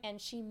awesome. And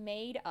she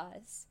made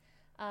us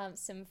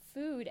some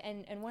food,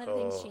 and one of the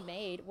things she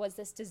made was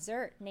this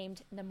dessert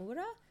named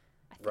namura.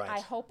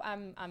 I hope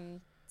I'm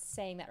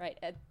saying that right.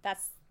 I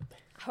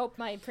hope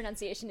my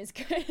pronunciation is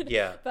good.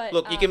 Yeah, but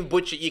look, you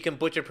can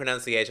butcher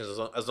pronunciations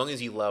as long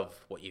as you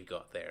love what you've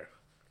got there.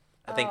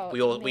 I think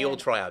we all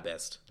try our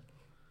best.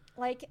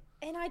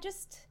 And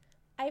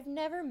I've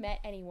never met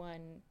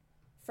anyone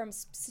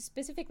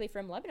specifically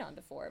from Lebanon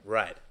before.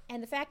 Right.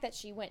 And the fact that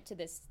she went to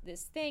this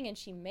thing and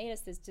she made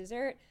us this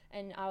dessert,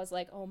 and I was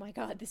like, oh my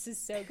God, this is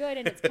so good.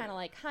 And it's kind of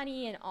like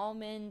honey and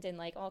almond and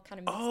all kind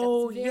of mixed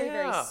up. It's very,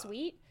 very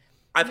sweet.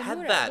 I've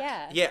had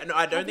that. Yeah. No,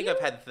 I don't think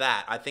I've had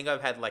that. I think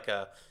I've had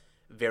a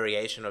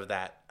variation of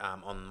that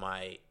on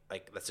my,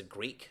 that's a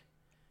Greek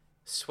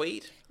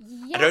sweet.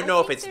 Yeah, I don't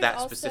know if it's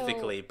that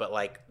specifically, but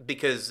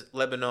because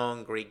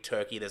Lebanon, Greek,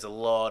 Turkey, there's a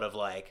lot of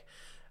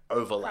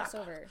overlap.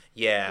 Crossover.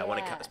 Yeah,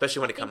 especially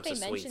when it comes to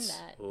sweets.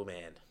 Oh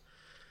man.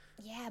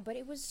 Yeah, but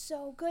it was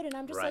so good, and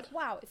I'm just like,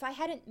 wow, if I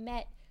hadn't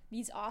met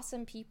these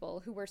awesome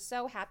people who were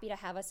so happy to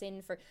have us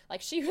in for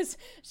she was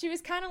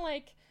kind of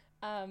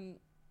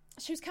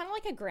she was kind of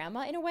like a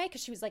grandma in a way,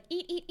 because she was like,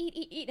 eat, eat, eat,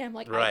 eat, eat. And I'm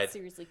like, Right. I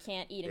seriously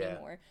can't eat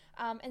anymore.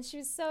 And she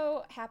was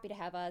so happy to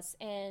have us,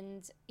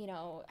 and, you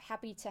know,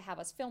 happy to have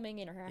us filming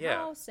in her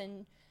house.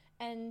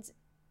 And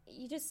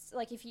you just,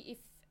 like,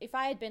 if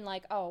I had been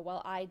like, oh,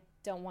 well, I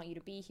don't want you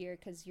to be here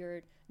because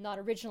you're not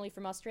originally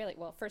from Australia.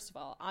 Well, first of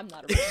all, I'm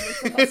not originally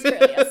from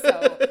Australia,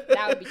 so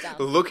that would be dumb.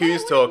 Look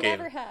who's talking.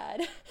 Never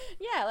had,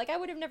 like, I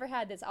would have never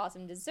had this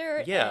awesome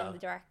dessert. Yeah. And the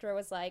director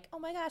was like, oh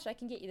my gosh, I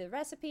can get you the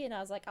recipe. And I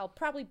was like, I'll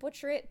probably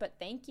butcher it, but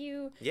thank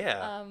you.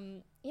 Yeah.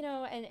 You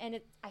know, and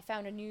I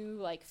found a new,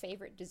 like,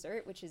 favorite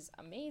dessert, which is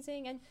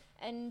amazing.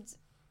 And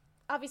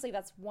obviously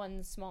that's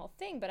one small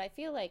thing, but I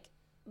feel like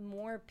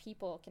more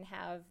people can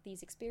have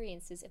these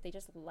experiences if they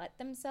just let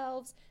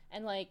themselves,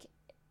 and like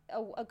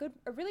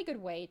a really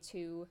good way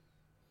to,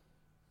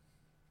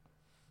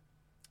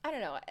 I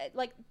don't know,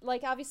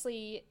 like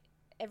obviously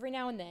every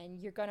now and then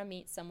you're gonna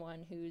meet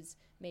someone who's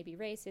maybe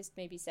racist,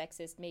 maybe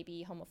sexist,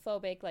 maybe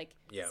homophobic, like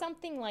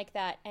something like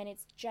that, and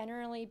it's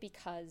generally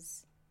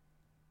because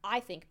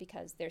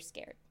they're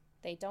scared.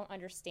 They don't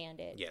understand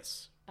it.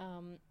 Yes.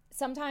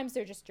 Sometimes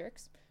they're just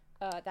jerks.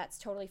 That's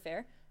totally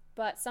fair.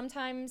 But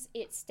sometimes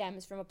it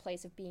stems from a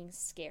place of being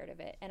scared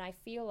of it. And I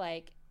feel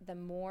like the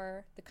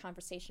more the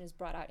conversation is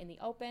brought out in the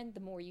open,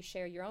 the more you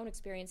share your own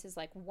experiences,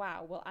 like,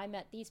 wow, well, I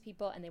met these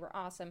people and they were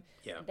awesome.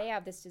 Yeah. And they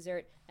have this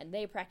dessert and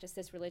they practice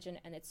this religion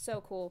and it's so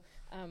cool.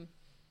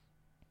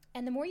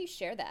 And the more you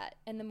share that,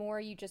 and the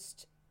more you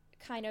just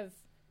kind of,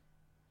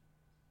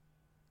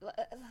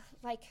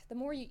 like, the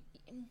more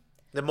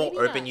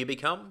open you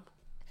become?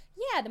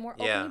 Yeah, the more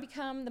open you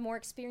become, the more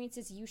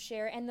experiences you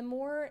share, and the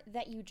more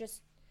that you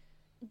just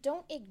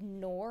don't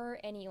ignore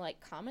any, like,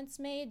 comments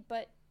made,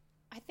 but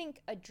I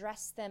think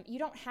address them. You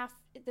don't have,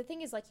 the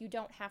thing is, like, you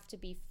don't have to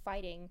be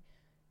fighting.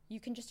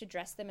 You can just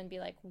address them and be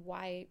like,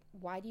 why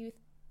do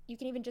you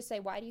can even just say,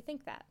 why do you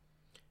think that?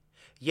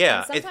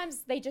 Yeah. And sometimes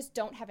they just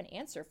don't have an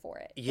answer for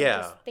it. Yeah.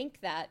 They just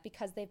think that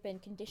because they've been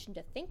conditioned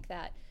to think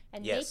that,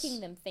 and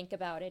making them think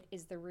about it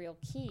is the real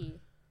key.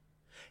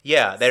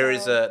 Yeah, there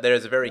is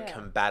a very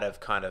combative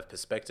kind of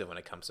perspective when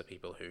it comes to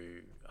people who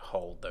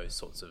hold those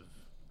sorts of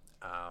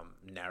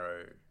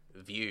narrow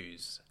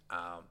views,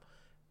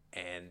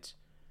 and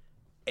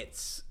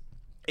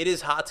it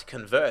is hard to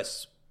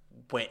converse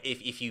when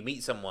if you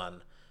meet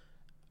someone,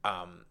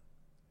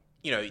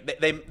 you know,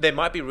 they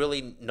might be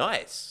really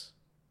nice,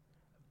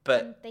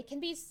 but and it can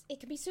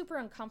be super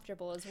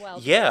uncomfortable as well.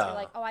 Yeah, you're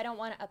like, oh, I don't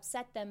want to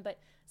upset them, but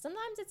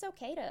sometimes it's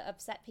okay to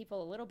upset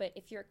people a little bit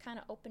if you're kind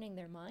of opening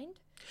their mind.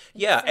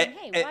 Yeah, saying,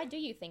 hey, why do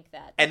you think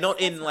that? And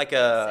not in like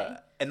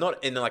a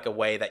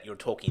way that you're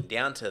talking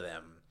down to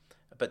them,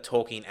 but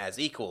talking as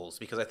equals,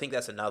 because I think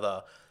that's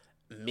another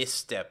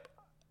misstep.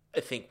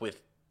 I think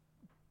with,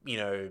 you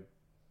know,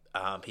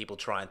 people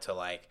trying to,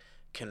 like,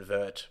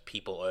 convert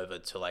people over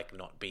to, like,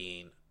 not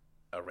being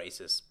a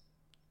racist,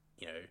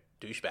 you know,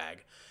 douchebag,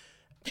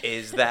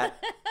 is that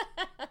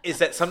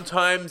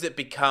sometimes it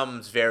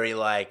becomes very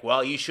like,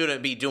 well, you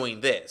shouldn't be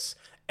doing this,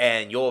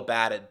 and you're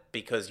bad at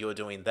because you're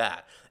doing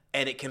that,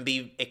 and it can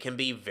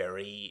be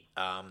very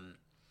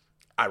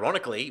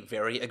ironically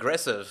very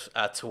aggressive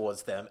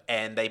towards them,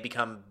 and they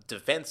become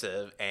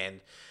defensive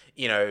and,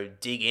 you know,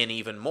 dig in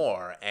even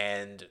more,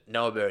 and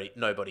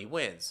nobody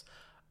wins.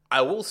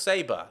 I will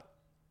say, but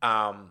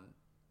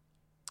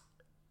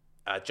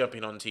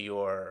jumping onto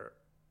your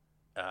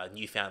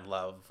newfound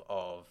love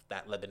of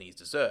that Lebanese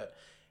dessert,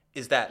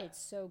 is that it's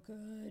so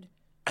good.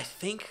 I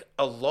think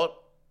a lot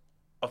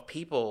of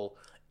people,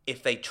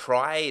 if they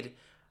tried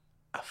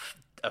a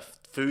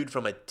food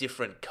from a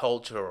different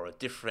culture or a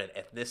different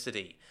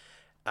ethnicity,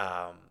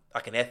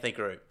 like an ethnic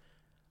group,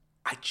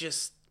 I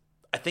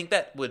think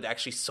that would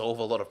actually solve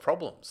a lot of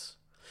problems.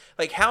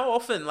 Like, how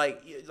often,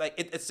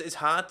 it's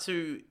hard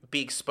to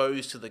be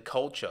exposed to the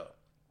culture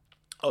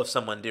of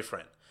someone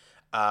different.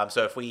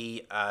 So if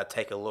we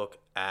take a look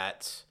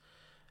at,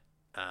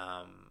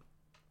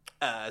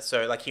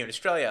 so like here in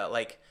Australia,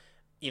 like,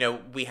 you know,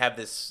 we have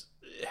this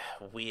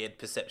weird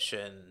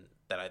perception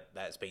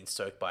that's been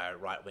stoked by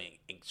right-wing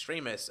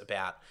extremists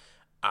about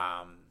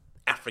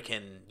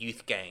African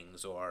youth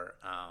gangs, or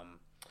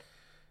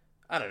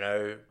I don't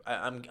know.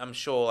 I'm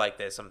sure, like,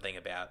 there's something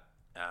about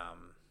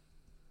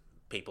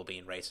people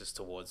being racist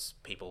towards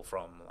people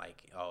from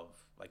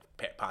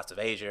parts of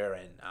Asia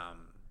and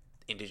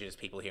indigenous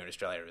people here in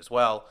Australia as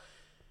well.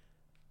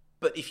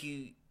 But if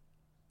you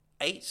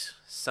ate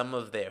some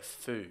of their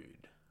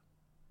food,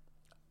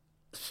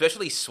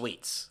 especially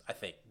sweets, I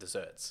think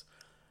desserts,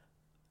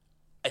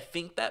 I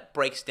think that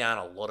breaks down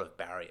a lot of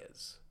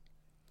barriers,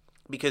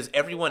 because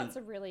everyone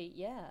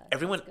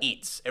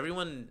eats.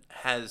 Everyone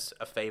has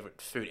a favorite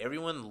food.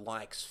 Everyone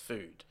likes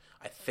food.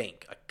 I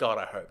think. I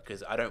hope,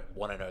 because I don't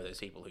want to know those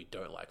people who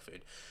don't like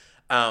food.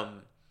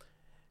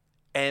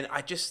 And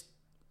I just,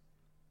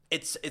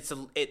 it's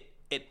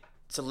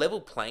a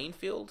level playing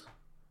field,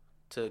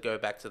 to go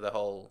back to the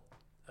whole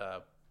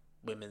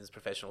women's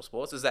professional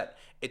sports, is that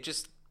it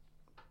just,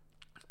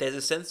 there's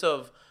a sense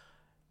of,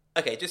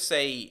 okay, just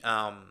say,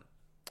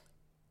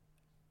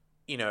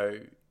 you know,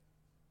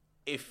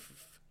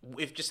 if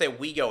if just say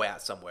we go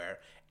out somewhere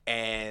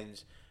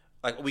and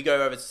like we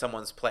go over to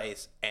someone's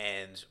place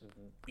and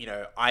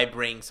I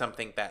bring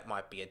something that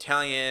might be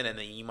Italian and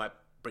then you might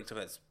bring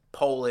something that's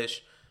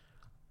Polish,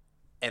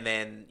 and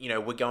then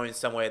we're going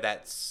somewhere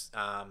that's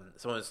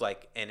someone's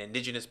like an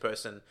indigenous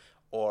person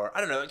or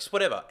I don't know, just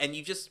whatever, and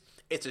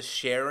it's a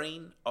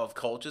sharing of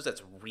cultures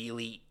that's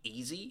really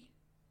easy.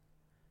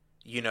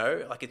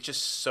 Like it's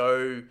just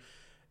so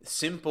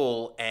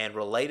simple and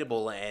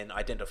relatable and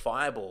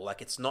identifiable.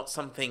 Like it's not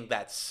something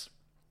that's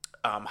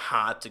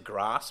hard to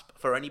grasp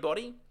for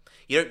anybody.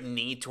 You don't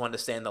need to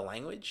understand the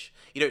language.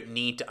 You don't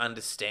need to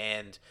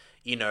understand,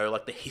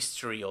 like the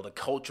history or the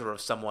culture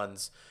of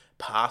someone's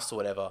past or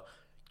whatever.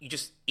 You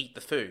just eat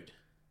the food.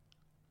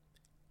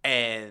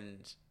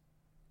 And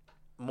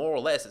more or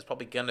less, it's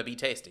probably going to be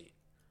tasty.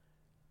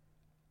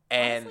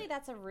 And honestly,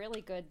 that's a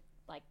really good,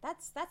 like,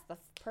 that's the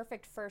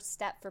perfect first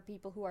step for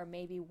people who are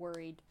maybe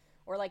worried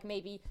or like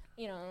maybe,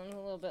 a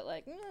little bit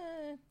like,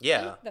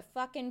 yeah, eat the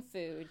fucking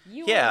food.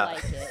 You will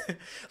like it.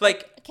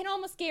 Like, I can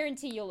almost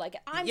guarantee you'll like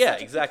it. I'm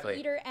such a exactly. picky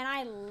eater, and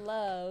I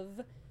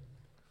love,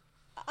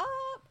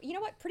 you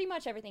know what? Pretty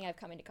much everything I've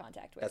come into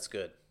contact with. That's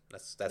good.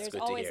 That's There's good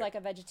to always hear. like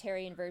a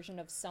vegetarian version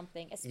of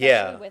something,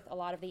 especially with a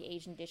lot of the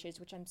Asian dishes,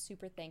 which I'm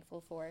super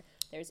thankful for.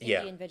 There's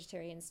Indian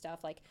vegetarian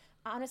stuff. Like,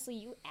 honestly,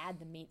 you add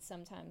the meat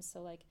sometimes.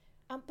 So, like,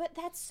 but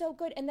that's so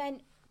good. And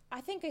then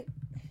I think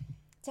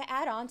to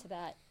add on to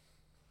that,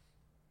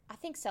 I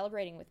think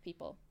celebrating with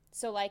people.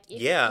 So, like,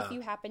 if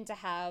you happen to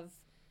have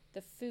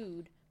the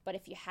food, but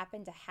if you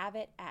happen to have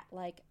it at,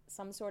 like,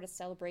 some sort of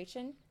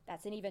celebration,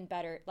 that's an even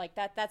better, like,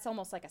 that's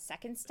almost like a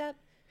second step.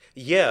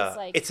 Yeah,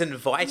 like it's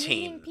inviting.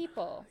 Meeting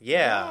people.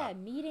 Yeah,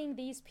 meeting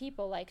these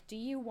people. Like, do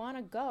you want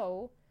to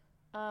go?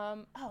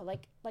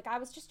 Like I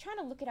was just trying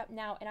to look it up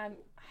now, and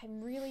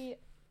I'm really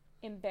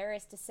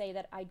embarrassed to say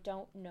that I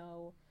don't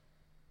know.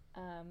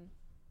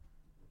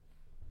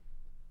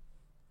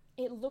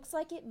 It looks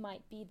like it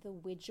might be the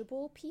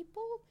Widgeable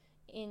people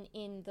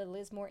in the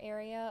Lismore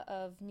area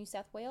of New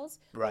South Wales.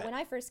 Right. But when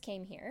I first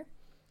came here,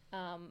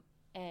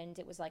 and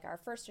it was like our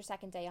first or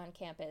second day on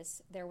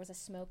campus, there was a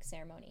smoke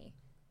ceremony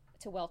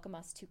to welcome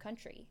us to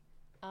country.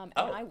 And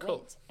I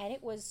went, and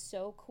it was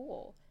so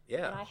cool.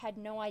 Yeah. And I had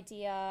no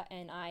idea,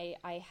 and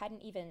I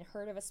hadn't even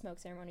heard of a smoke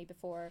ceremony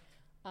before.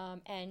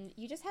 And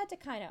you just had to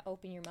kind of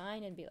open your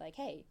mind and be like,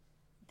 hey,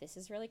 this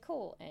is really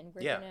cool. And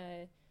we're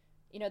going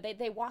to,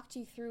 they walked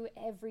you through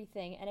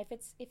everything. And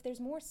if there's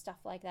more stuff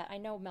like that, I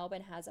know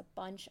Melbourne has a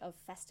bunch of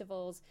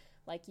festivals.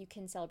 Like, you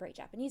can celebrate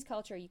Japanese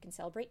culture, you can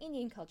celebrate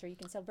Indian culture, you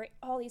can celebrate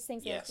all these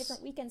things. There's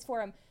different weekends for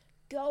them.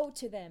 Go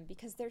to them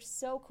because they're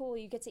so cool.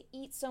 You get to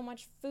eat so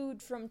much food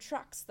from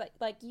trucks that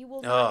like you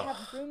will not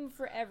have room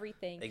for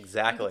everything.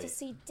 Exactly. You get to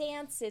see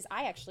dances.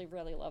 I actually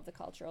really love the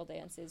cultural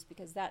dances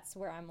because that's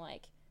where I'm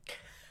like,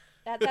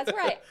 that's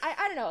where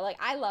I don't know, like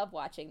I love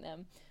watching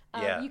them.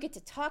 You get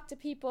to talk to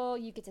people.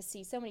 You get to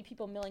see so many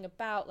people milling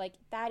about. Like,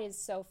 that is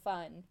so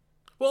fun.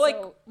 Well,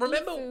 like,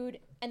 remember eat food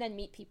and then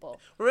meet people.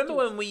 Remember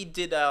when we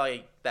did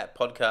that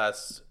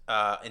podcast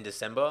in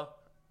December?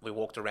 We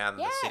walked around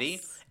the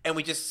city and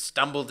we just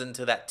stumbled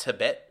into that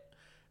Tibet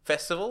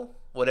festival,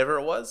 whatever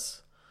it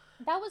was.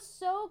 That was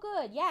so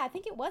good. Yeah, I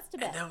think it was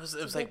Tibet. And it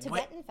was like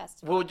Tibetan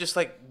festival. We were just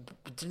like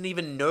didn't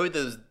even know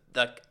there's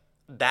like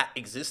that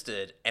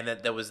existed and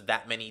that there was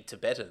that many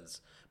Tibetans,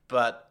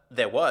 but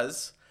there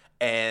was,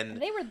 and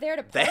they were there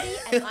to party,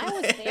 and I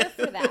was there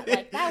for that.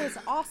 Like, that was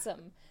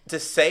awesome. To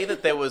say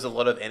that there was a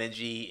lot of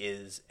energy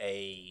is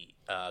a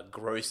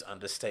gross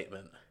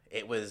understatement.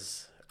 It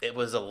was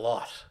a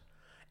lot.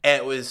 And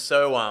it was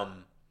so,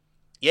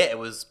 it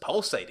was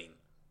pulsating,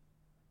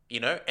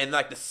 and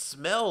like the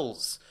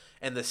smells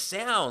and the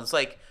sounds,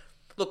 like,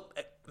 look,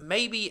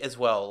 maybe as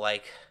well,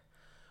 like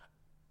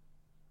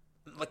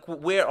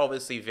we're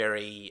obviously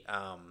very,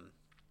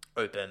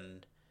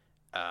 open,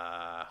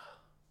 We're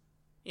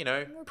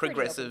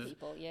progressive, pretty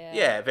open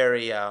people,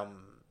 very,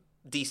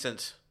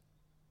 decent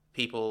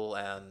people,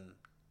 and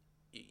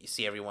you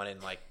see everyone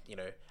in like,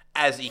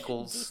 as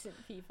equals.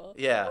 Decent people.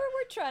 Yeah.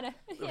 We're trying to,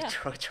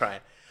 We're trying.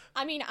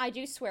 I mean, I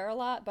do swear a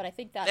lot, but I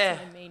think that's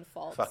my main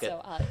fault. Fuck it.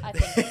 So I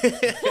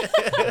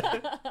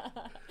think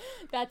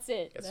that's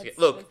it.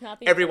 Look, that's not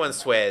the everyone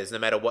swears, no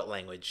matter what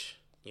language.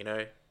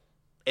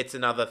 It's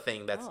another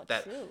thing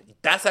true.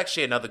 That's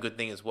actually another good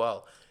thing as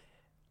well.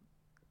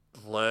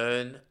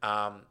 Learn,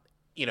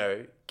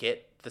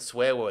 get the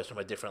swear words from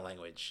a different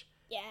language.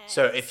 Yes.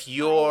 So if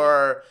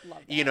you're,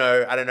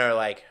 I don't know,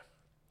 like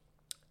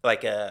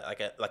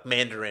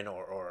Mandarin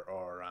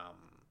or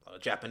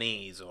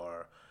Japanese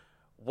or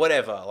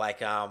whatever,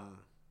 like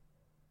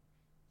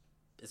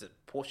is it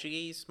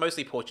Portuguese?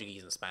 Mostly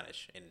Portuguese and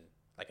Spanish in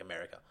like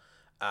America.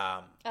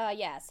 South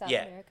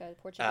America,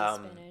 Portuguese,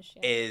 Spanish.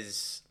 Yeah.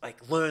 Is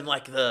like learn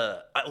like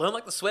the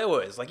swear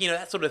words, like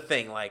that sort of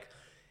thing. Like,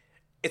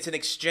 it's an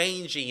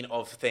exchanging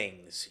of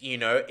things.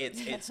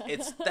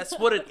 It's that's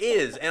what it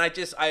is, and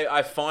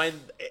I find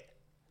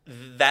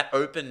that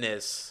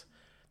openness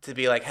to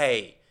be like,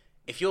 hey,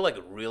 if you're like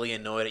really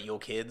annoyed at your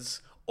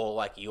kids or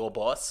like your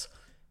boss,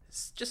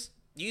 just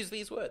use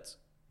these words.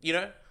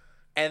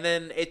 And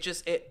then it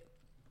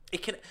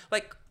can,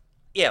 like,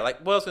 yeah, like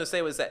what I was going to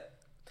say was that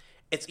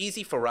it's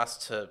easy for us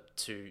to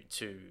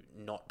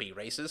not be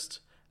racist,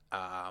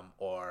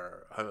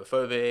 or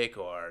homophobic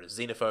or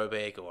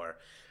xenophobic or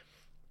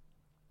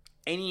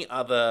any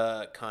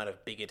other kind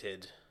of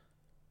bigoted,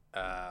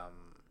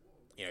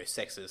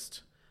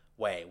 sexist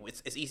way.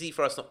 It's easy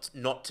for us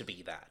not to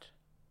be that,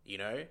 you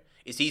know?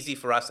 It's easy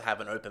for us to have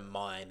an open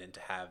mind and to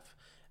have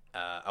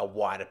a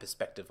wider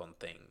perspective on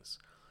things.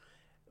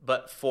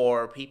 But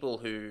for people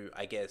who,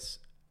 I guess,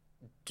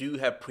 do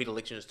have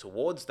predilections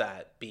towards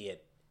that, be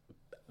it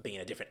being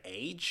a different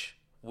age,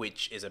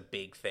 which is a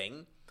big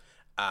thing,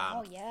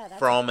 that's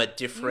from a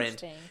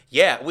different,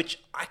 which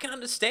I can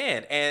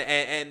understand,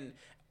 and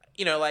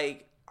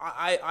like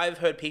I've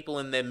heard people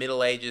in their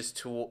middle ages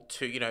to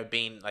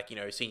being like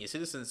senior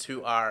citizens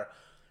who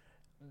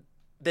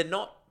they're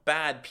not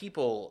bad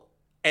people,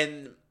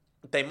 and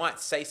they might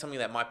say something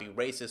that might be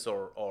racist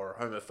or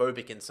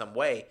homophobic in some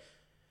way,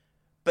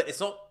 but it's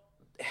not.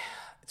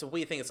 It's a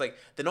weird thing. It's like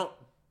they're not,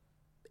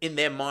 in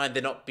their mind,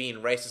 they're not being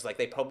racist. Like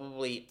they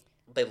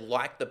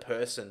like the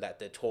person that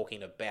they're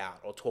talking about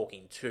or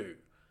talking to.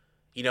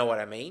 You know what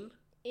I mean?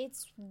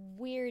 It's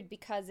weird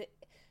because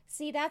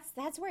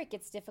that's where it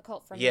gets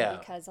difficult for me,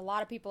 because a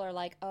lot of people are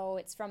like, oh,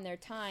 it's from their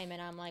time,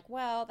 and I'm like,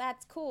 well,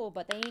 that's cool,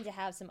 but they need to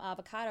have some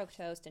avocado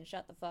toast and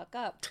shut the fuck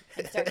up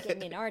and start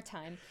getting in our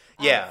time.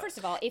 First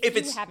of all, if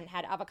you haven't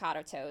had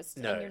avocado toast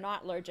and you're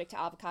not allergic to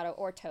avocado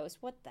or toast,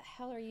 what the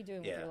hell are you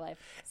doing with your life?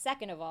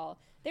 Second of all,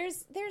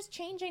 there's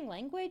changing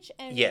language,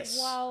 and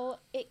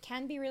while it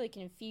can be really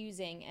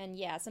confusing, and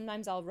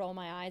sometimes I'll roll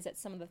my eyes at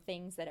some of the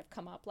things that have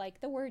come up,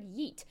 like the word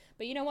yeet,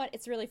 but you know what?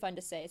 It's really fun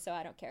to say, so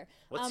I don't care.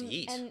 What's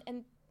yeet?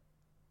 And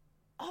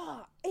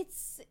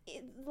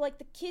like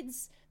the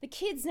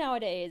kids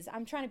nowadays.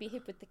 I'm trying to be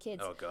hip with the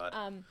kids. Oh God.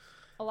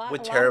 We're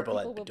terrible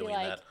at doing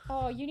that.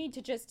 Oh, you need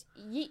to just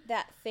yeet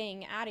that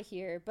thing out of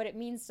here, but it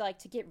means like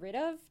to get rid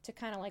of, to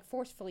kind of like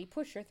forcefully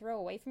push or throw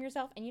away from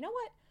yourself. And you know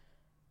what?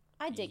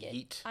 I dig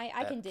it.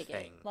 I can dig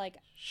it. Like,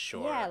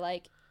 sure. Yeah,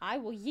 like I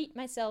will yeet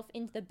myself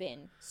into the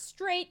bin,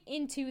 straight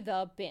into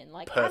the bin.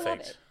 Like,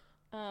 perfect.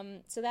 I love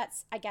it. So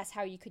that's, I guess,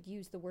 how you could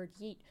use the word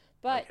yeet.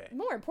 But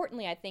more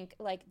importantly, I think,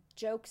 like,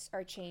 jokes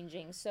are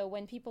changing. So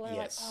when people are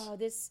like, oh,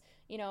 this,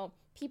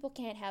 people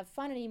can't have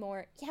fun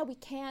anymore. Yeah, we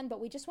can, but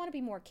we just want to be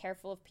more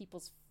careful of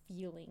people's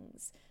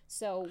feelings.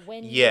 So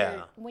when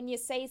you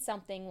say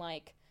something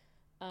like,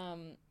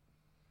 I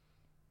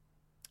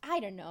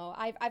don't know,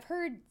 I've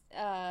heard,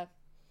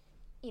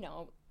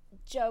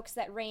 jokes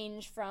that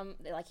range from,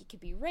 like, it could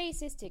be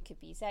racist, it could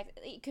be sex,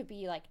 it could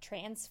be, like,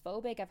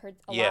 transphobic. I've heard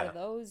a lot of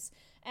those.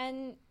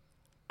 And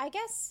I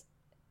guess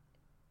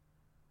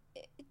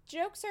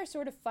jokes are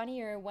sort of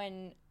funnier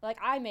when, like,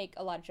 I make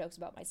a lot of jokes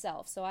about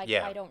myself, so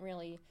I don't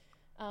really,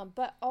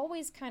 but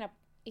always kind of,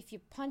 if you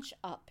punch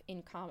up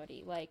in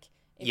comedy, like,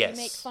 if you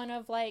make fun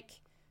of,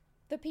 like,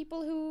 the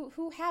people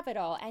who have it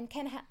all and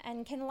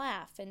can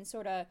laugh and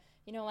sort of,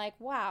 like,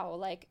 wow,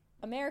 like,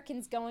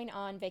 Americans going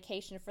on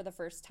vacation for the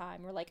first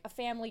time, or like a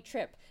family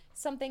trip,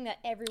 something that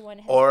everyone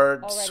has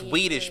or already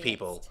Swedish experienced.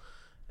 People,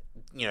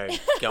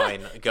 going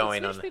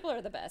Swedish on. people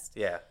are the best.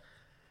 Yeah.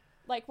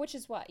 Like, which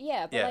is what?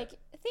 Yeah, but like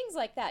things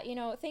like that,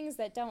 things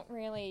that don't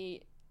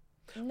really,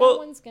 no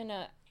one's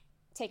gonna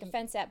take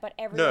offense at, but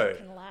everyone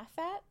can laugh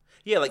at.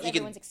 Yeah, like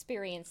everyone's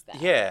experienced that.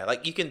 Yeah,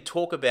 like you can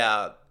talk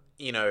about,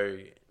 you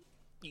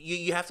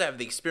have to have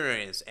the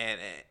experience and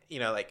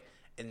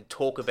and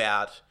talk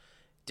about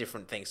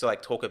different things. So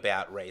like talk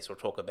about race or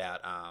talk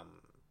about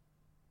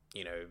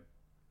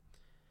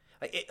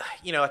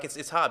like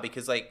it's hard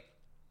because, like,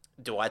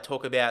 do I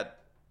talk about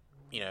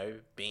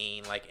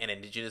being like an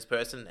Indigenous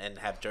person and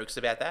have jokes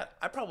about that?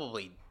 I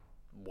probably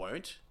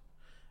won't.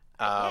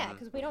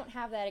 Because we don't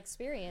have that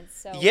experience.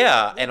 So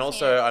and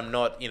also I'm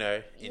not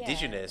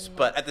Indigenous,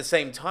 but at the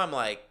same time,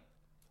 like,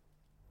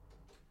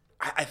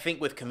 I think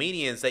with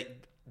comedians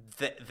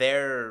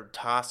they're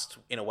tasked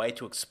in a way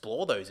to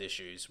explore those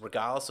issues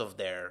regardless of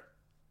their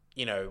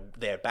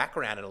their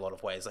background in a lot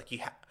of ways. Like,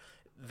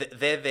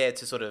 they're there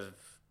to sort of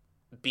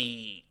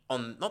be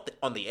not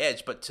on the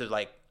edge, but to,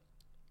 like,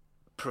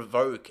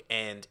 provoke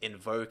and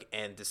invoke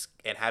and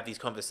have these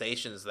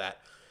conversations that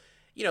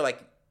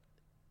like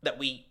that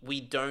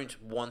we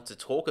don't want to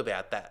talk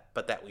about that,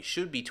 but that we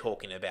should be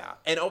talking about.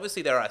 And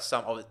obviously there are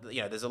some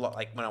there's a lot,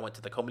 like when I went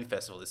to the comedy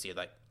festival this year,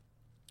 like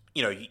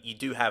you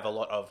do have a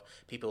lot of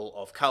people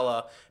of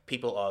color,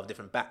 people of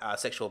different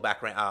sexual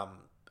background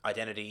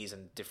identities,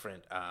 and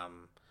different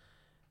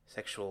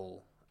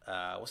sexual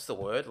what's the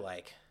word,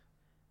 like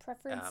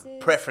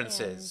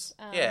preferences.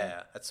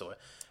 That's the word.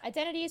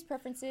 Identities,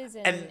 preferences,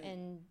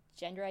 and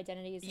gender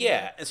identities.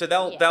 And so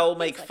they'll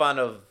make fun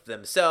of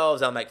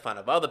themselves. They'll make fun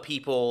of other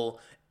people,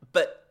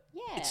 but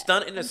it's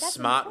done in a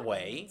smart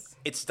way.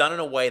 It's done in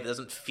a way that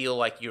doesn't feel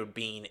like you're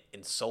being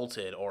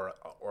insulted or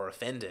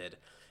offended.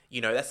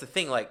 That's the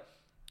thing. Like,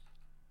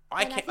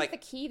 I think the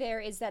key there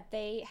is that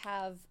they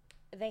have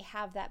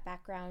that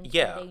background.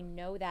 They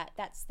know that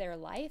that's their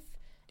life.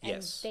 And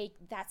Yes.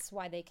 that's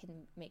why they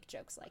can make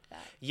jokes like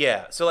that.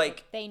 Yeah. So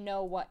like They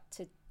know what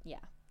to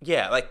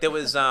yeah, like there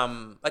was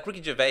like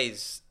Ricky Gervais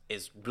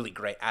is really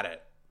great at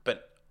it,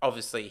 but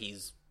obviously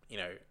he's, you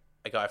know,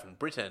 a guy from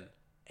Britain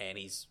and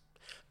he's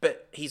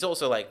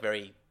also like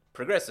very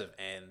progressive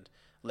and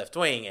left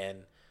wing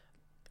and,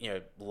 you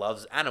know,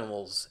 loves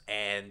animals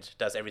and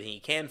does everything he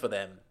can for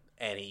them,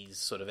 and he's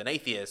sort of an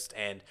atheist,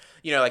 and,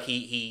 you know, like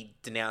he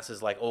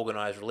denounces like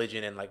organized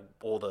religion and like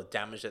all the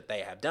damage that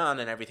they have done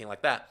and everything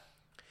like that.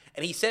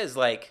 And he says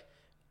like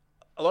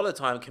a lot of the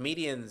time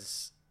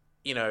comedians,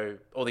 you know,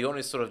 or the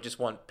audience sort of just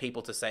want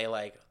people to say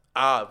like,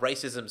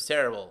 racism's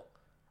terrible.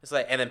 It's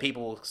like, and then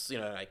people, you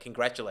know, like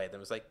congratulate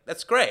them. It's like,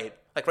 that's great.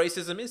 Like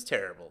racism is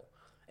terrible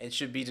and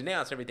should be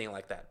denounced, everything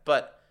like that.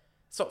 But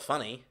it's not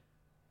funny.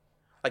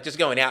 Like just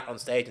going out on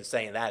stage and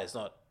saying that is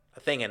not a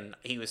thing. And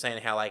he was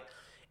saying how like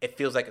it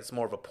feels like it's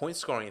more of a point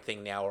scoring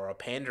thing now, or a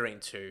pandering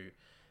to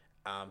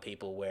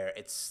people, where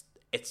it's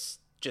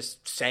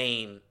just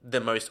saying the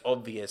most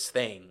obvious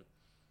thing,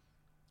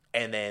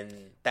 and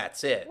then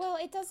that's it. Well,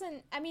 it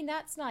doesn't. I mean,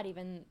 that's not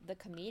even the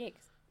comedic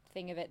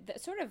thing of it.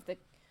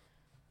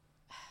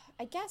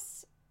 I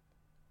guess,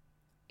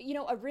 you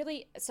know,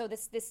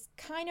 this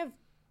kind of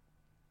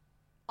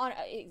on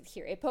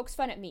here it pokes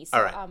fun at me. So,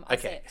 all right. I'll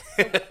Okay.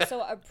 say it.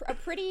 So a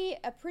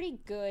pretty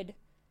good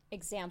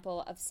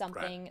example of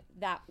something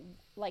that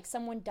like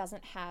someone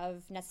doesn't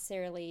have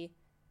necessarily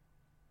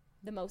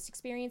the most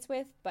experience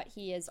with, but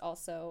he is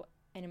also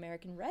an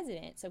American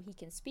resident, so he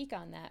can speak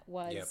on that.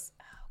 Oh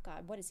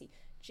God, what is he?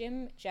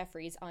 Jim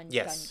Jeffries on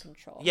gun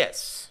control.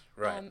 Yes,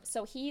 right.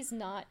 So he's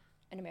not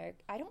an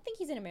American. I don't think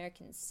he's an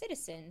American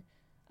citizen.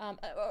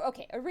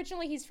 Okay,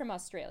 originally he's from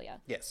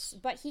Australia. Yes.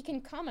 But he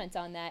can comment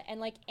on that, and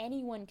like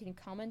anyone can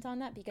comment on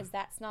that, because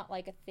that's not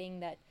like a thing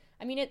that,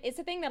 I mean, it's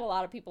a thing that a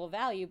lot of people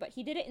value, but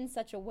he did it in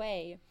such a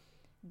way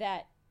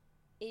that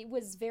it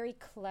was very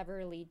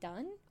cleverly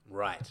done.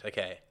 Right,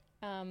 okay.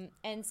 And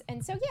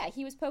so yeah,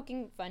 he was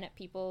poking fun at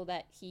people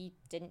that he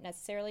didn't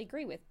necessarily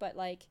agree with, but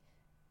like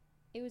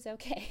it was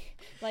okay.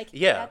 Like,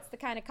 yeah, that's the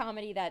kind of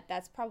comedy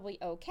that's probably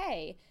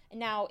okay.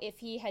 Now, if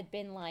he had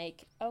been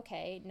like,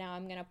 okay, now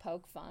I'm gonna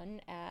poke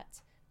fun at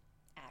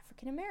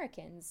African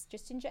Americans,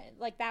 just in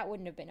like that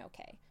wouldn't have been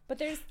okay. But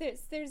there's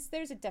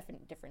a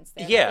definite difference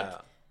there. Yeah.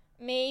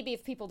 Maybe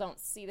if people don't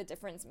see the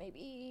difference,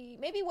 maybe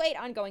wait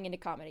on going into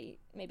comedy.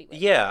 Maybe wait.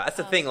 Yeah, that's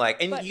the thing.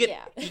 Like, and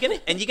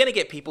you're gonna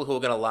get people who are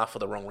gonna laugh for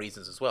the wrong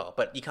reasons as well.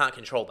 But you can't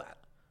control that.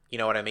 You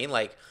know what I mean?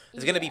 Like,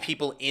 there's gonna be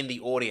people in the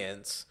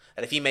audience,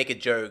 and if you make a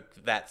joke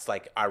that's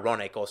like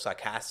ironic or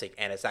sarcastic,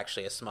 and it's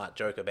actually a smart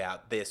joke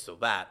about this or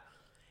that,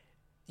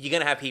 you're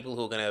gonna have people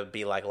who are gonna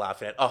be like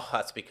laughing at, oh,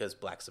 that's because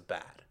blacks are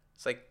bad.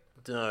 It's like,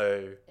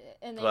 no.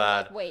 And then you're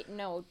like, wait,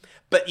 no.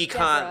 But you Deborah,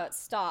 can't.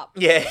 Stop.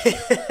 Yeah.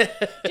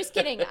 Just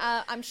kidding.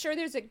 I'm sure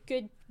there's a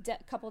good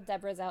couple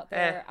Debras out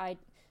there. I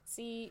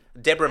see.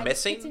 Deborah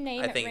Messing.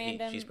 I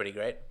think she's pretty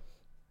great.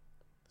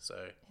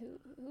 So.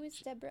 Who is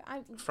Deborah?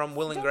 From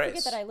Will and Grace. Don't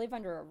forget that I live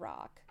under a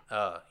rock.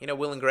 You know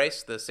Will and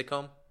Grace, the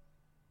sitcom?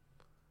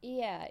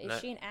 Yeah. Is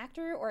she an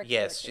actor or a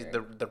Yes,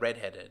 character? she's the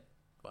redheaded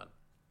one.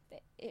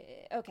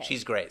 Okay.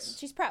 She's Grace.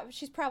 She's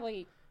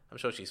probably. I'm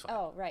sure she's fine.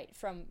 Oh, right.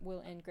 From Will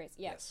and Grace.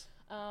 Yeah. Yes.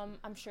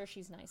 I'm sure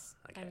she's nice.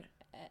 Okay.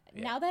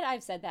 Now that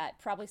I've said that,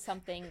 probably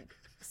something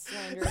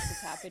slanderous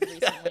has happened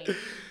recently.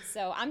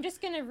 So I'm just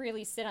going to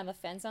really sit on the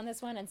fence on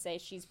this one and say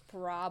she's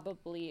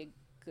probably a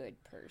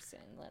good person.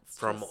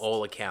 From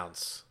all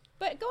accounts.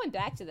 But going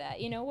back to that,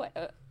 you know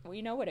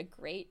what a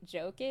great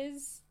joke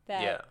is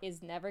that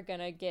is never going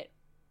to get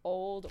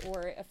old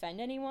or offend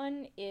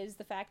anyone is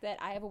the fact that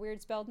I have a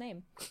weird spelled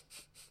name.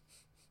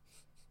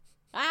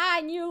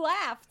 And you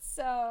laughed,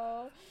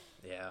 so...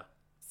 Yeah.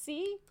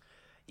 See?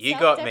 You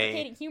got me.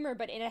 Self-deprecating humor,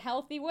 but in a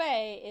healthy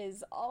way,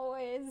 is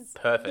always...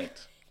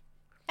 Perfect.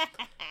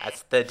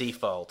 That's the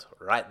default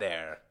right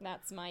there.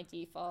 That's my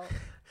default.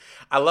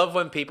 I love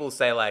when people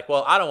say like,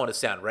 well, I don't want to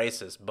sound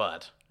racist,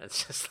 but...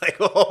 It's just like,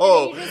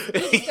 oh...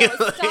 You just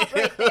go, stop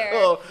right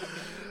there.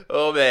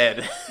 Oh,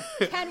 man.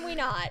 Can we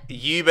not?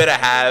 You better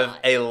have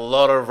a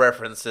lot of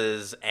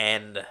references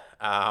and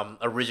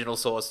original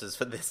sources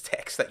for this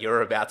text that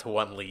you're about to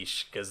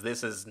unleash, because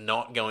this is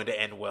not going to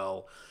end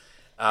well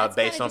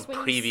based on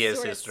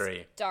previous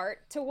history.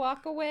 Start to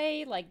walk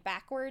away, like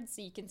backwards,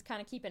 so you can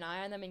kind of keep an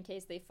eye on them in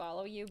case they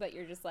follow you, but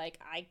you're just like,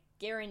 I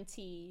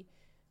guarantee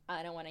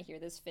I don't want to hear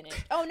this finish.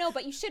 Oh, no,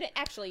 but you shouldn't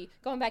actually,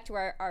 going back to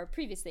our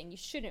previous thing, you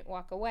shouldn't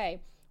walk away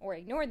or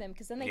ignore them,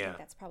 because then they think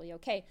that's probably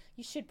okay.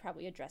 You should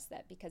probably address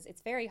that, because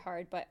it's very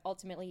hard, but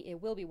ultimately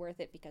it will be worth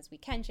it, because we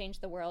can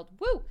change the world.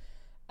 Woo!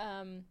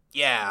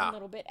 A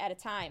little bit at a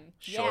time.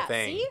 Sure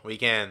thing. See? We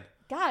can.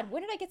 God,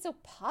 when did I get so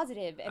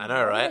positive? And I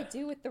know, right? What did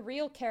I do with the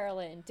real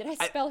Carolyn? Did I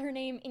spell her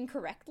name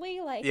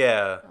incorrectly? Like,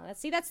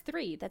 that's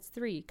 3. That's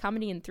 3.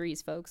 Comedy in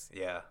threes, folks.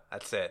 Yeah,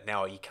 that's it.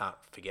 Now you can't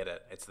forget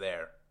it. It's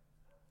there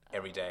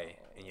every day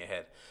in your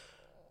head.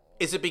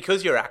 Is it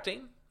because you're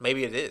acting?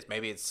 Maybe it is.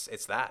 Maybe it's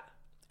that,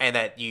 and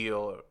that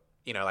you're,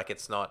 like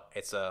it's not.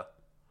 It's a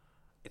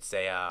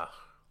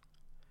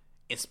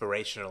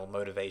inspirational,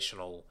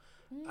 motivational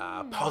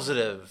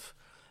positive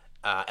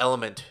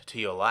element to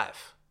your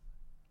life.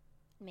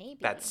 Maybe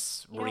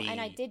that's and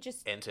I did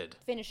just entered.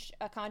 finish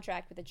a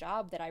contract with a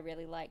job that I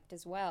really liked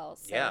as well.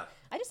 So yeah,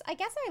 I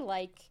guess I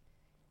like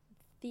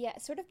the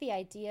sort of the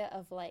idea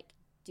of like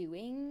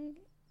doing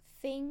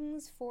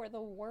things for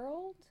the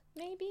world,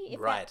 maybe, if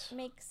that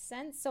makes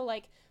sense. So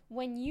like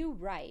when you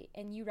write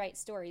and you write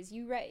stories,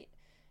 you write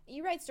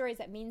stories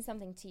that mean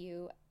something to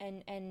you,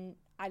 and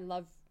I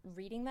love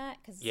reading that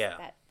because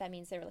that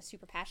means they're really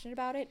super passionate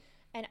about it.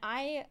 And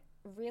I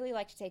really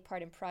like to take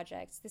part in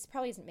projects. This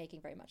probably isn't making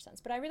very much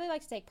sense, but I really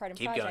like to take part in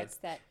projects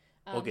that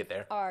we'll get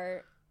there.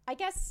 Are, I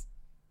guess,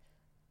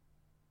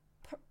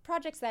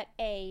 projects that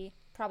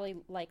probably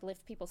like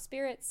lift people's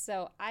spirits.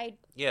 So I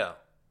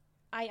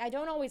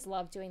don't always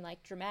love doing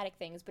like dramatic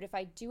things, but if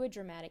I do a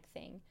dramatic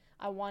thing,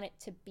 I want it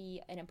to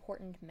be an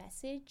important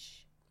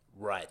message.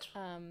 Right.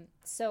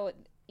 So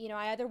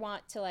I either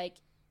want to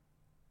like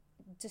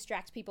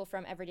distract people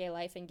from everyday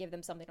life and give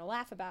them something to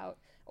laugh about,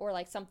 or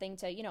like something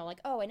to like,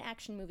 oh, an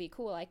action movie,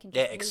 cool, I can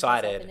just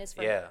excited in this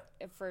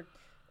for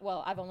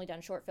well, I've only done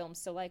short films,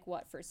 so like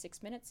what, for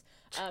 6 minutes,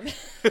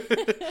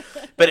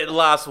 but it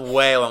lasts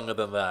way longer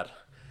than that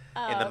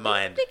in the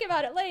mind. Think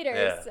about it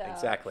later. So,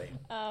 exactly.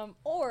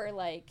 Or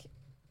like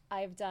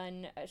I've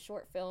done a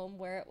short film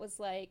where it was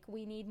like,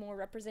 we need more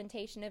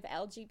representation of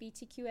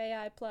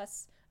LGBTQAI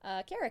plus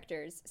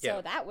characters.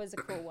 So that was a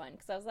cool one,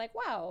 because I was like,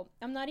 wow,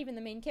 I'm not even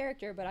the main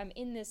character, but I'm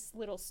in this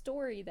little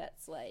story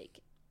that's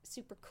like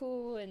super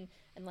cool, and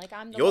like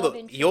I'm the love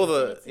interest, you're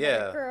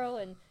the girl,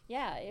 and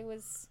it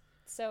was,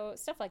 so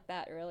stuff like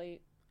that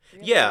really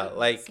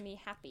makes me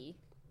happy.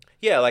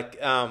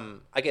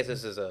 I guess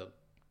this is a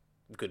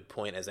good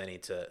point as any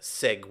to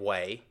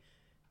segue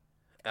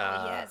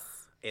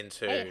yes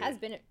into it has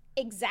been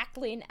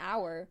exactly an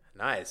hour.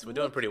 Nice. We're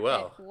doing pretty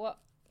well. What?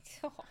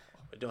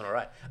 We're doing all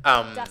right.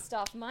 Dust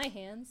off my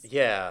hands.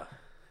 Yeah.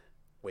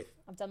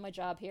 I've done my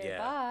job here.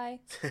 Bye.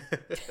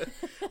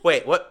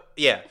 Wait, what?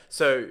 Yeah.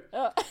 So.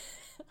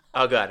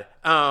 Oh God.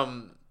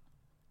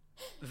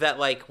 That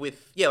like with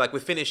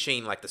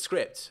finishing like the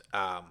script.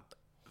 A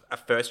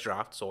first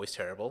draft is always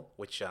terrible,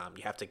 which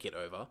you have to get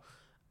over.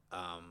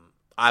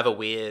 I have a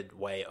weird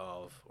way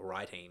of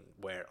writing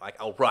where like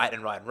I'll write,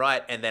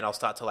 and then I'll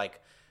start to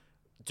like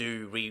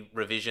do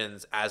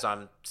revisions as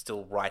I'm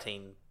still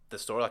writing the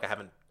story. Like I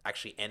haven't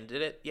actually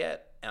ended it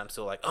yet, and I'm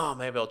still like, oh,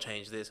 maybe I'll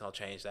change this and I'll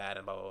change that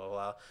and blah blah blah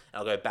blah, and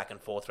I'll go back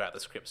and forth throughout the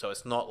script, so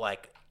it's not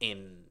like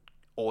in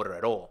order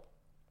at all.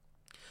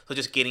 So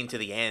just getting to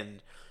the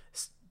end,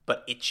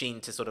 but itching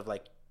to sort of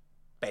like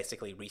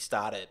basically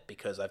restart it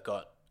because I've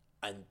got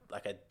an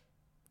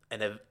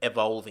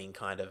evolving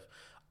kind of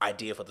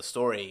idea for the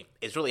story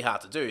is really hard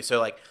to do. So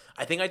like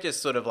I think I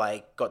just sort of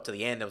like got to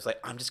the end and was like,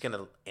 I'm just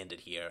gonna end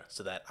it here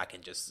so that I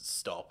can just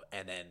stop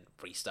and then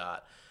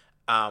restart.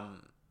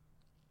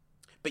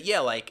 But yeah,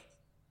 like,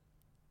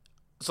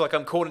 so like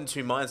I'm caught in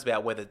two minds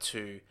about whether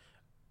to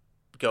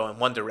go in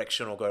one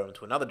direction or go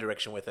into another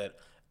direction with it.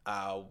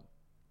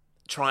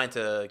 Trying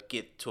to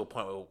get to a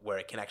point where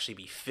it can actually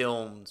be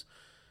filmed,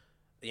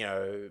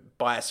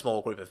 by a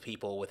small group of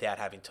people without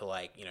having to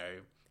like,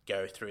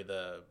 go through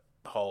the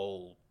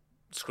whole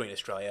Screen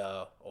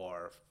Australia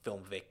or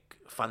Film Vic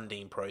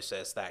funding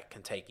process that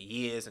can take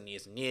years and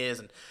years and years,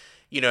 and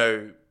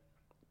and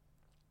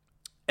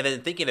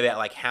then thinking about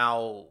like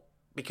how,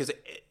 because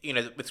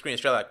with Screen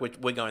Australia, like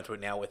we're going through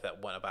it now with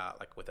one of our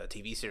with a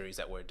TV series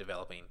that we're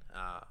developing,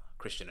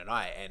 Christian and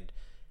I, and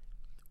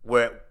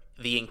where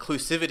the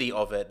inclusivity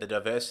of it, the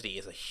diversity,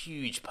 is a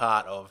huge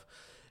part of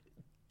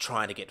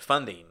trying to get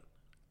funding.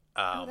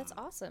 That's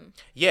awesome.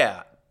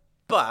 Yeah,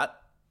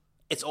 but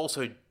it's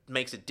also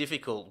makes it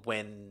difficult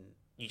when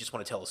you just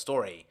want to tell a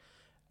story,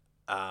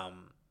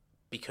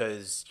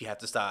 because you have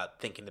to start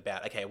thinking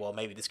about, okay, well,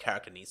 maybe this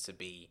character needs to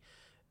be,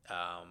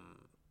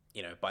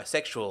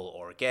 bisexual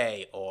or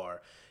gay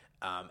or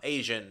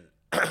Asian,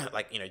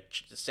 like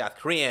South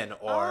Korean,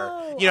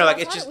 or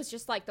it's just, it was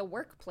just like the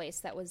workplace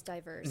that was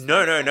diverse.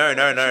 No.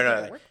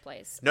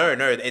 Workplace. No.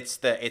 It's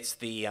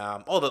the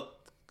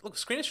look.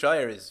 Screen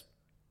Australia is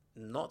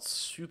not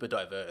super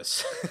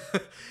diverse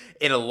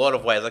in a lot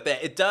of ways. Like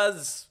that, it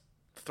does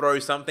throw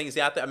some things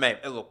out there. I mean,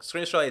 look,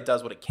 Screen Australia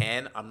does what it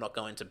can. I'm not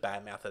going to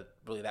badmouth it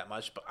really that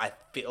much, but I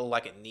feel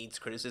like it needs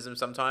criticism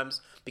sometimes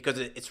because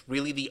it's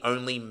really the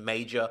only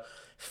major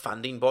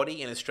funding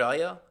body in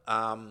Australia.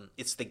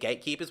 It's the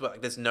gatekeepers, but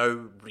like, there's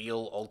no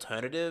real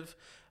alternative.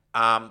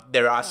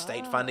 There are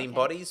state funding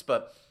bodies,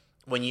 but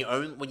when you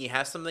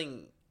have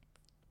something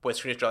where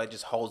Screen Australia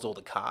just holds all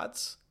the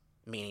cards,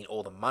 meaning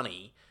all the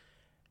money,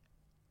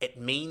 it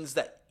means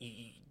that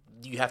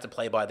you have to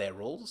play by their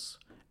rules.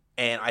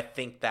 And I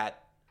think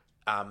that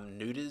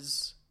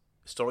neuters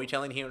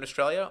storytelling here in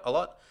Australia a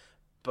lot,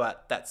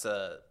 but that's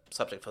a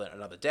subject for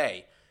another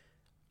day.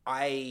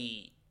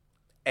 I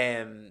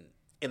am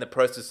in the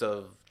process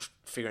of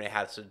figuring out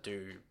how to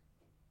do,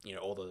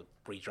 all the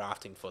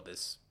redrafting for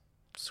this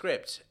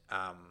script,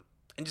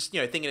 and just,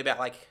 thinking about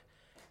like,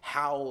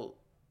 how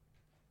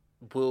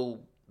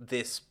will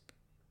this,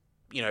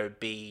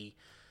 be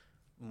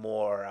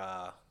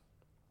more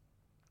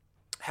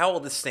how will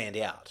this stand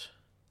out,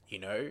 you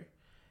know?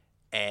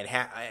 And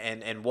how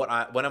and what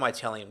am I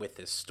telling with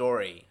this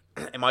story?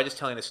 Am I just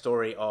telling a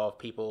story of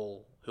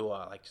people who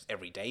are like just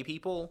everyday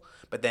people?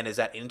 But then is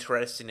that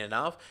interesting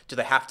enough? Do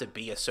they have to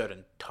be a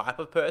certain type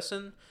of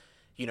person?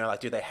 You know, like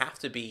do they have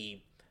to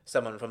be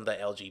someone from the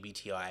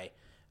LGBTI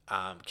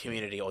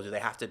community, or do they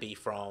have to be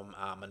from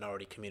a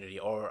minority community,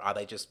 or are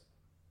they just,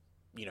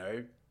 you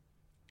know,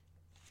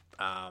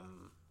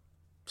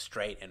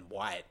 straight and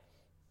white?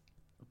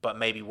 But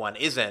maybe one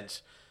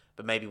isn't,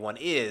 but maybe one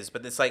is.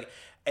 But it's like,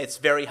 it's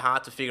very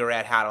hard to figure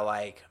out how to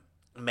like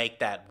make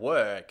that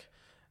work.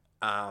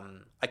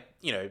 Like,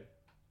 you know,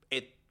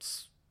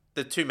 it's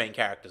the two main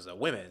characters are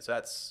women, so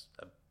that's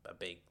a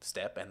big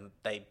step, and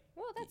they.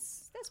 Well,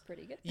 that's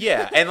pretty good.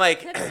 Yeah, and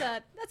like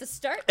that's a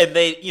start. And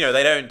they, you know,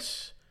 they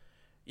don't,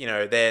 you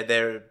know,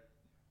 their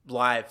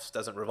lives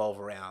doesn't revolve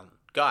around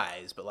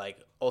guys, but like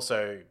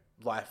also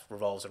life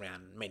revolves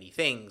around many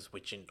things,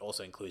 which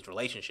also includes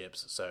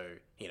relationships. So,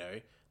 you know,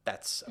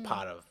 that's a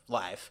part of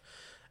life.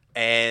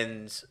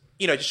 And,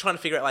 you know, just trying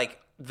to figure out like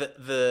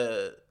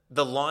the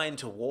line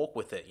to walk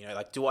with it, you know,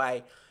 like do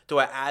I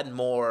add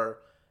more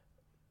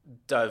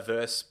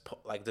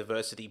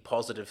diversity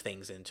positive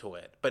things into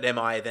it, but am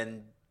I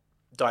then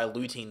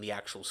diluting the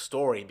actual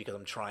story because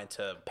I'm trying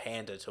to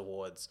pander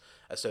towards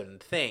a certain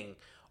thing?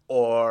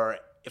 Or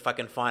if I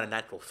can find a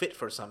natural fit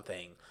for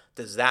something,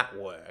 does that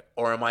work?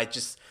 Or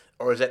is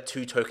that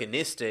too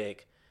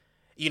tokenistic?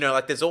 You know,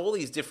 like there's all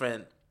these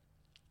different,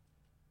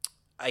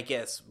 I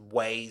guess,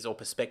 ways or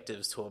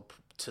perspectives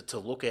to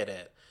look at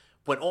it,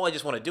 when all I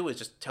just want to do is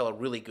just tell a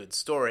really good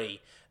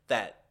story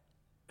that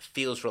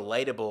feels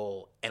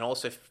relatable and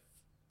also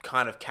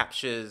kind of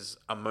captures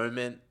a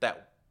moment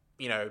that,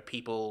 you know,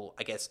 people,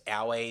 I guess,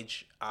 our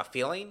age are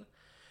feeling,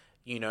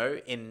 you know,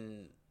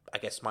 in, I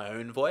guess, my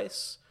own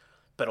voice,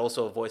 but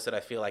also a voice that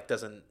I feel like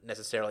doesn't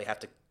necessarily have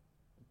to,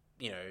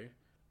 you know,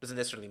 doesn't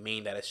necessarily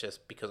mean that it's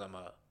just because I'm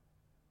a,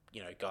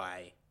 you know,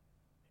 guy,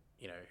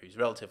 you know, who's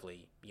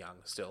relatively young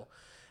still.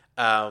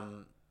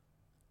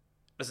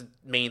 Doesn't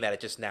mean that it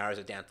just narrows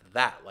it down to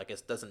that. Like,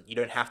 it doesn't, you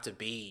don't have to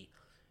be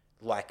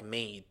like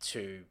me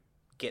to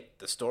get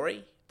the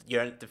story. You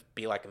don't have to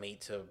be like me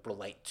to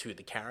relate to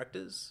the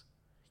characters.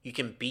 You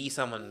can be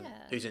someone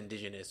who's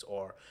Indigenous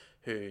or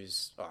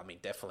who's, I mean,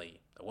 definitely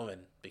a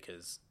woman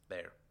because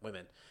they're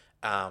women,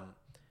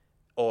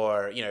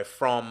 or, you know,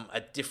 from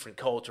a different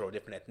culture or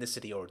different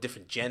ethnicity or a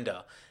different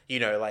gender. You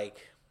know,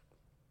 like,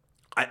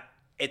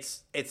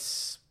 it's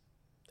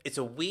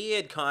a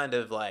weird kind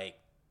of like,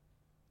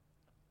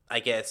 I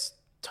guess,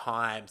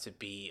 time to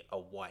be a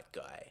white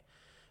guy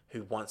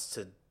who wants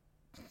to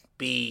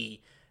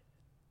be,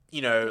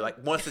 you know,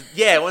 like wants to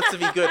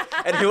be good,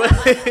 and who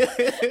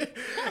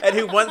and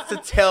who wants to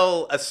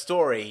tell a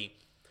story,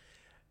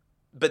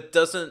 but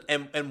doesn't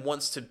and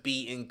wants to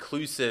be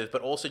inclusive,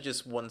 but also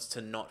just wants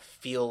to not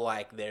feel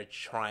like they're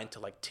trying to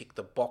like tick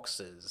the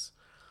boxes.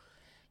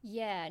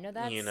 Yeah, no,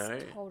 that's, you know,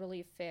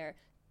 totally fair.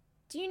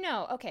 Do you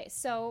know, okay,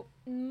 so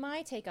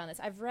my take on this,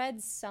 I've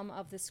read some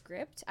of the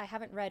script. I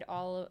haven't read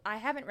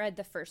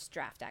the first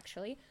draft,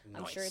 actually. Nice.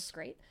 I'm sure it's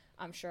great.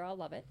 I'm sure I'll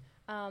love it.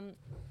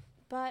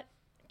 But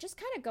just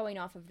kind of going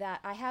off of that,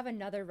 I have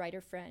another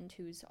writer friend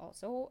who's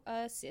also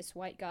a cis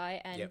white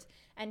guy, and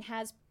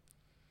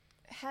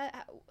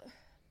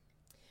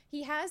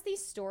he has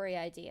these story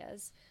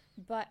ideas,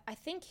 but I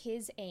think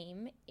his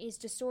aim is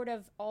to sort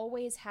of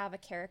always have a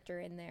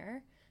character in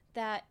there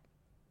that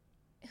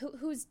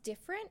who's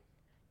different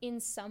in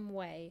some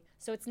way.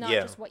 So it's not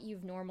just what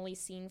you've normally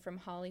seen from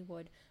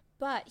Hollywood,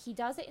 but he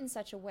does it in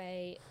such a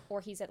way,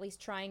 or he's at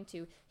least trying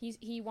to.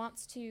 He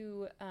wants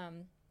to,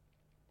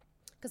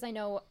 because I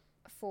know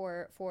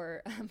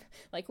for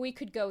like we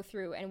could go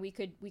through and we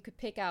could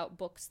pick out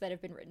books that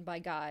have been written by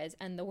guys,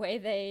 and the way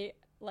they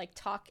like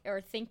talk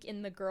or think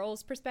in the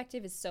girl's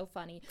perspective is so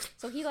funny.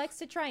 So he likes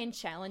to try and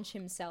challenge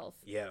himself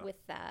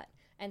with that.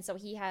 And so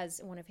he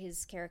has, one of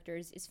his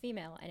characters is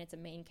female, and it's a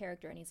main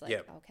character, and he's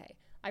like, okay,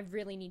 I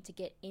really need to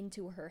get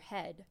into her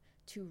head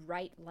to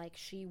write like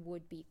she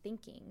would be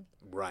thinking.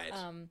 Right.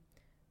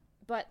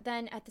 But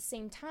then at the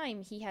same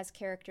time, he has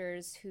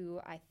characters who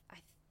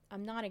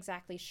I'm not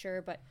exactly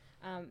sure, but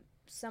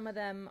some of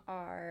them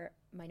are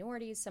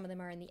minorities, some of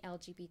them are in the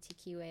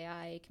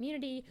LGBTQAI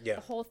community. Yeah.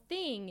 The whole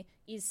thing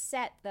is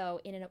set, though,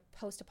 in a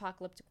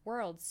post-apocalyptic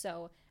world.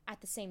 So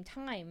at the same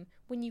time,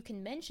 when you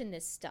can mention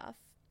this stuff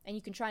and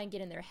you can try and get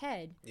in their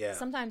head,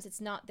 sometimes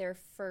it's not the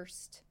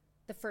first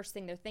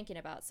thing they're thinking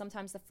about.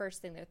 Sometimes the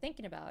first thing they're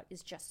thinking about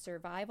is just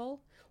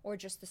survival or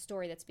just the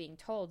story that's being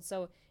told.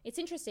 So it's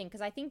interesting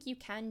because I think you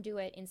can do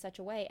it in such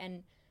a way,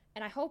 and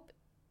I hope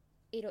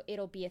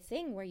it'll be a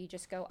thing where you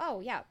just go, oh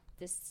yeah,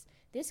 this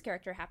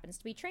character happens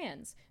to be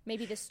trans.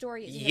 Maybe this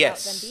story isn't about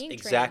them being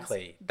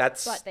exactly.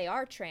 trans, but they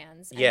are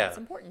trans, and it's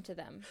important to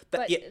them.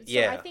 So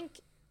I think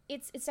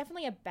it's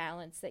definitely a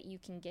balance that you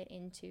can get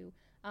into.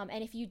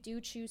 And if you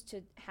do choose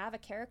to have a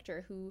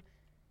character who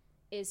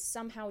is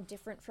somehow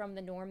different from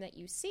the norm that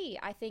you see,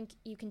 I think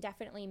you can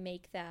definitely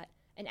make that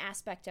an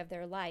aspect of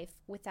their life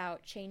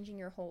without changing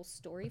your whole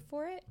story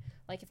for it.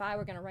 Like, if I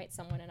were going to write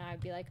someone and I would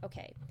be like,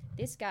 okay,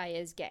 this guy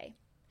is gay,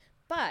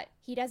 but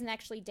he doesn't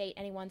actually date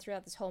anyone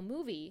throughout this whole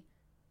movie,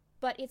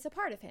 but it's a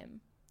part of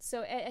him.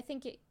 So I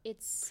think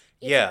it's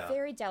a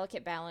very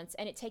delicate balance,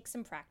 and it takes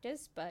some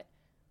practice, but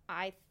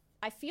I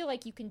feel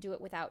like you can do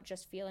it without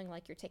just feeling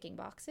like you're ticking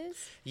boxes.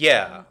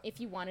 Yeah. If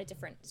you want a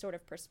different sort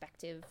of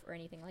perspective or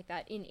anything like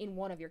that in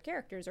one of your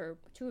characters or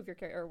two of your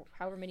or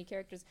however many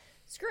characters,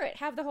 screw it.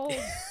 Have the whole,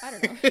 I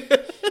don't know.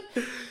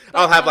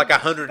 I'll have like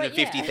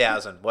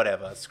 150,000,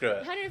 whatever. Screw it.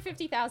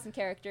 150,000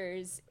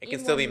 characters. It can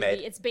still be made.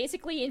 It's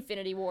basically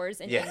Infinity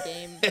Wars and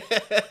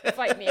Endgame.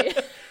 Fight me.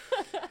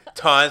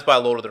 Times by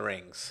Lord of the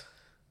Rings.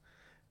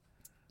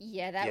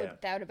 Yeah,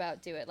 that would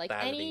about do it. Like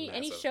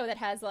any show that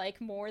has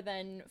like more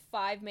than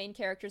 5 main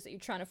characters that you're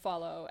trying to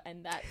follow,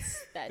 and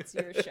that's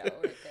your show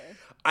right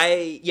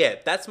there.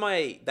 That's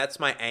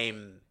my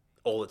aim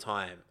all the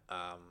time.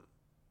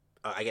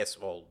 I guess,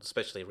 well,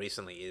 especially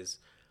recently, is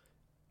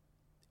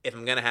if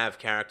I'm gonna have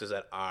characters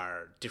that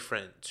are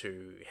different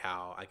to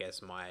how I guess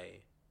my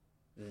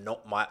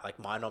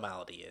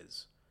normality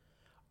is,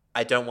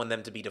 I don't want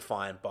them to be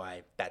defined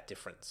by that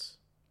difference.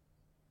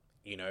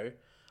 You know?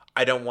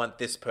 I don't want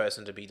this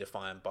person to be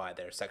defined by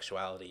their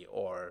sexuality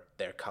or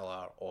their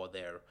color or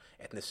their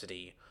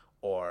ethnicity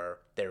or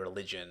their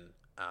religion.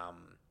 I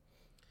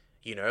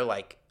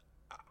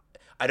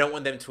don't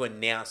want them to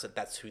announce that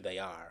that's who they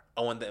are.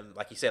 I want them,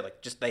 like you said,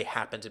 like just they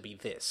happen to be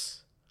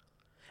this,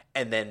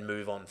 and then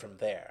move on from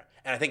there.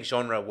 And I think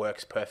genre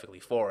works perfectly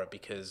for it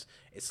because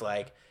it's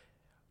like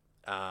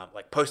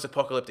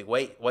post-apocalyptic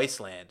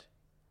wasteland.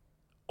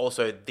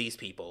 Also, these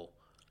people,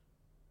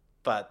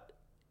 but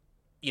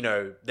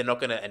they're not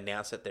going to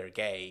announce that they're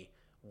gay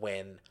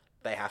when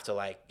they have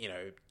to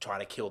try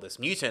to kill this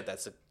mutant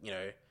that's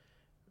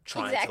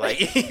trying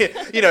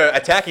to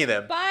attacking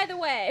them. By the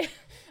way,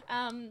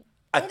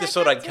 I just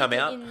thought I'd come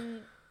out.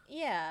 In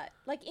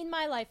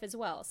my life as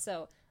well.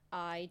 So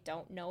I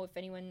don't know if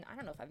I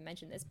don't know if I've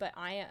mentioned this, but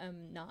I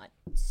am not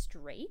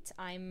straight.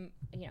 I'm,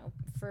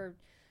 for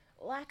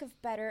lack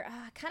of better,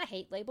 I kind of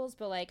hate labels,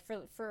 but like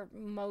for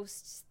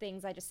most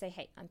things, I just say,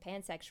 hey, I'm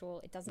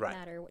pansexual. It doesn't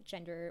matter what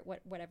gender,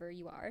 whatever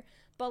you are.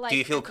 But like, do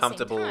you feel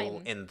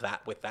comfortable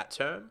with that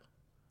term?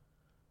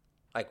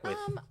 Like with,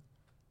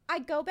 I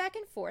go back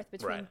and forth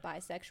between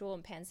bisexual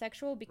and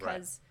pansexual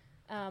because,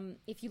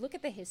 if you look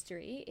at the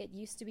history, it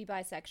used to be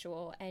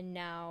bisexual, and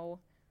now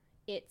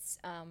it's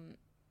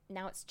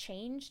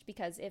changed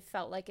because it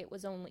felt like it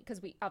was only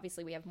because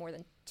we have more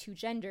than 2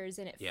 genders,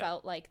 and it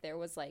felt like there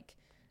was like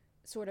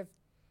sort of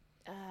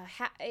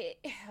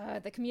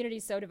the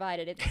community's so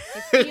divided. It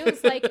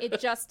feels like it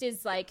just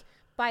is like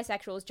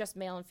bisexual is just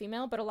male and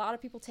female, but a lot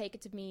of people take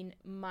it to mean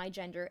my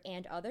gender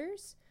and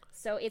others.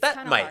 So it's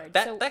kind of hard.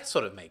 That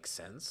sort of makes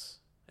sense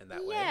in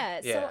that way.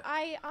 Yeah. So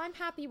I'm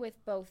happy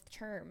with both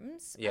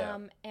terms. Yeah.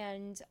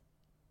 And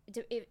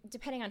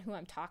depending on who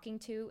I'm talking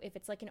to, if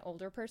it's like an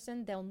older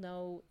person, they'll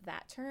know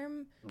that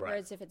term. Right.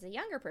 Whereas if it's a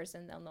younger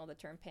person, they'll know the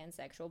term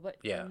pansexual. But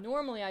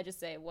normally I just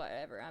say,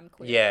 whatever, I'm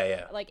queer.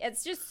 Yeah. Like,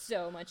 it's just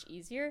so much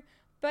easier.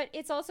 But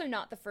it's also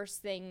not the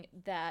first thing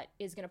that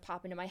is going to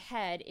pop into my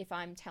head if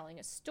I'm telling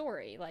a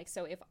story. Like,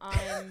 so if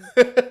I'm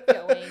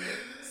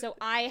so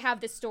I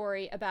have this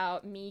story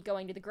about me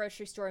going to the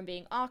grocery store and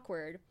being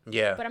awkward.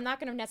 Yeah. But I'm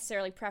not going to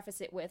necessarily preface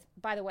it with,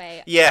 by the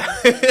way. Yeah.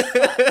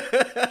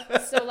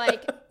 So,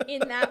 like,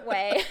 in that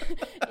way,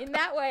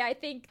 I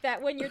think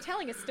that when you're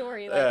telling a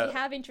story, like, you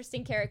have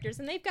interesting characters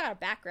and they've got a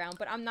background,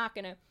 but I'm not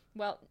going to.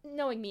 Well,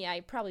 knowing me,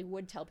 I probably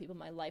would tell people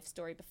my life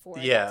story before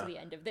I get to the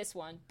end of this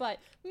one. But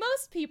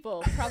most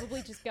people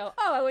probably just go,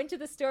 oh, I went to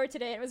the store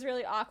today and it was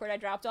really awkward. I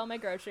dropped all my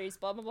groceries,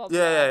 blah, blah, blah, blah.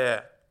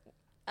 Yeah.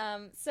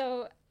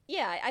 So,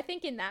 yeah, I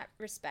think in that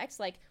respect,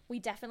 like, we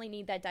definitely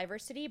need that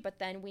diversity, but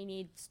then we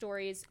need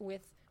stories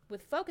with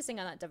focusing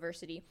on that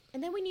diversity.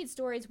 And then we need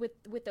stories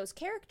with those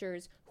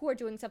characters who are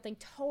doing something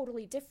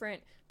totally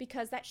different,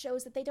 because that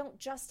shows that they don't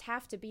just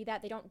have to be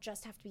that. They don't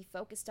just have to be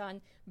focused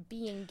on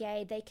being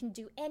gay. They can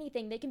do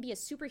anything. They can be a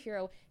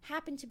superhero,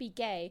 happen to be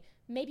gay,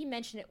 maybe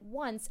mention it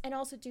once, and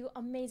also do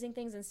amazing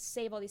things and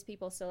save all these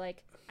people. So,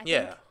 like,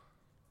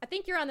 I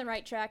think you're on the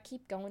right track.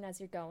 Keep going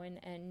as you're going,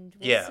 and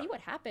we'll see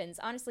what happens.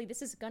 Honestly,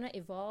 this is going to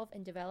evolve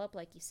and develop,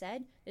 like you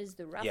said. This is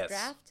the rough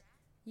draft.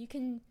 You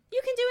can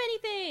do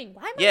anything.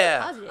 Why am I so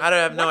positive? I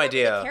have no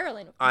idea.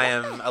 Carolyn? I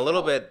am a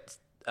little bit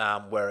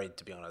worried,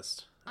 to be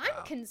honest.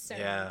 I'm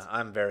concerned. Yeah,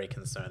 I'm very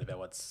concerned about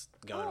what's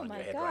going on in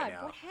your head right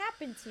now. What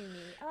happened to me?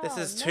 This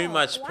is too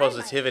much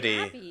positivity.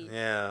 Am I happy?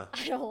 Yeah.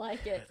 I don't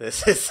like it.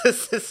 This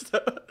is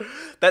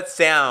that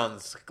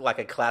sounds like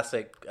a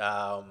classic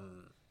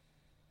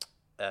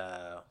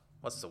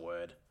what's the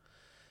word?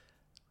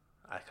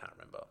 I can't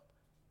remember.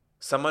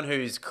 Someone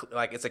who's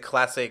like, it's a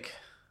classic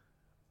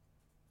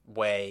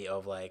way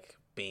of like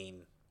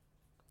being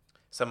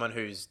someone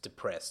who's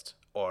depressed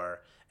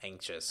or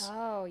anxious.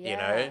 Oh, yeah. You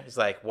know, it's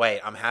like,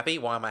 wait, I'm happy.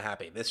 Why am I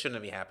happy? This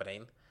shouldn't be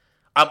happening.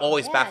 I'm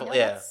always baffled.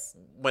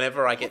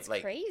 Whenever I get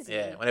like, crazy.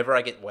 Whenever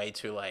I get way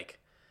too like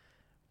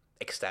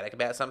ecstatic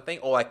about something,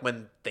 or like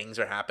when things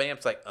are happening,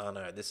 it's like, oh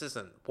no, this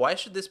isn't. Why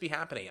should this be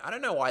happening? I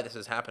don't know why this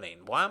is happening.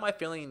 Why am I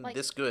feeling Like,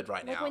 this good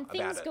right now? when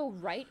things about go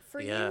right for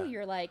Yeah. you,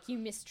 you're like, you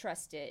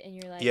mistrust it, and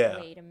you're like, Yeah.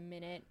 wait a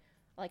minute.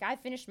 Like, I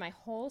finished my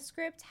whole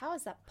script. How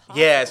is that possible?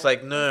 Yeah, it's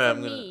like, no, And I'm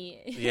for gonna.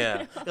 me,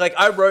 Yeah, like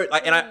I wrote,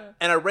 like, and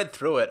I read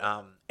through it.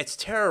 It's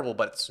terrible,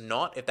 but it's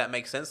not. If that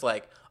makes sense.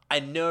 Like, I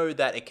know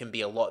that it can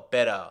be a lot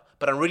better,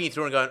 but I'm reading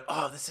through and going,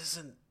 oh, this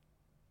isn't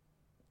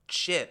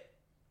shit.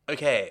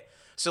 Okay,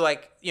 so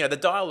like, you know, the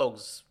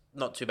dialogue's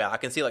not too bad. I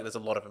can see like there's a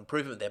lot of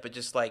improvement there, but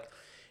just like,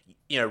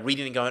 you know,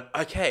 reading and going,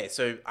 okay,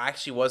 so I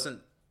actually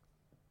wasn't,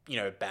 you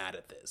know, bad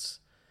at this.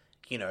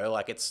 You know,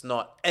 like it's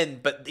not,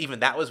 but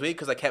even that was weird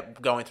because I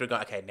kept going through,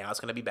 going, okay, now it's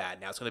gonna be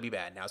bad, now it's gonna be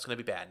bad, now it's gonna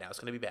be bad, now it's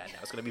gonna be bad, now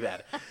it's gonna be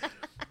bad.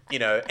 You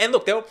know, and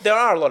look, there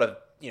are a lot of,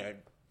 you know,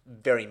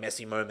 very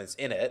messy moments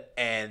in it,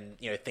 and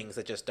you know, things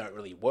that just don't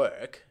really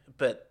work.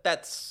 But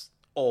that's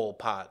all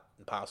part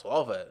and parcel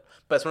of it.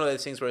 But it's one of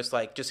those things where it's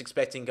like just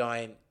expecting,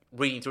 going,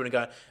 reading through it and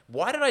going,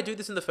 why did I do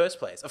this in the first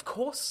place? Of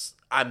course,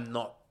 I'm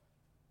not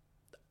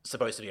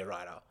supposed to be a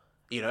writer,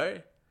 you know,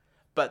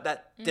 but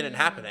that didn't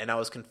happen, and I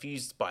was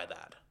confused by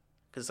that.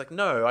 Because it's like,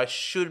 no, I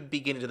should be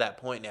getting to that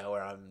point now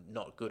where I'm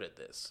not good at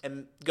this.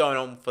 And going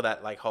on for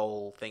that like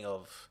whole thing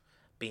of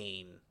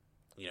being,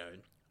 you know,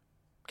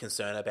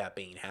 concerned about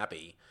being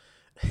happy.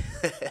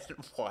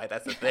 Why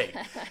that's the thing.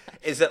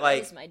 Is that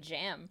like... That is my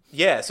jam.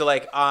 Yeah, so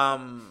like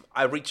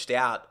I reached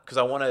out because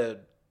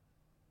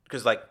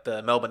like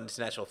the Melbourne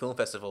International Film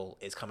Festival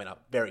is coming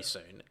up very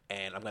soon,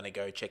 and I'm going to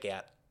go check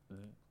out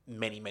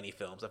many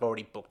films. I've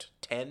already booked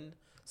 10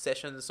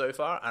 sessions so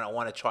far, and I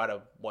want to try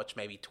to watch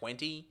maybe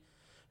 20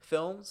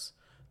 films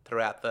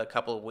throughout the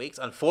couple of weeks.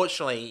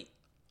 Unfortunately,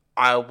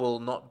 I will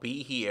not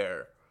be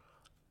here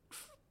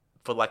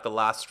for like the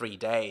last 3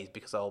 days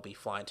because I'll be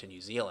flying to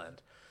New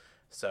Zealand.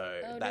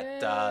 So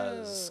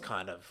does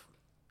kind of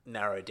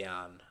narrow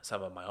down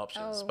some of my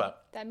options.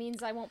 But that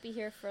means I won't be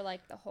here for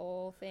like the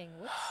whole thing.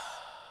 Whoops.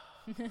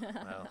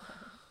 Well,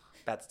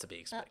 that's to be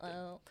expected.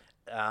 Uh-oh.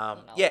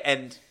 Yeah,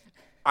 and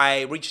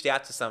I reached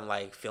out to some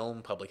like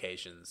film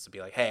publications to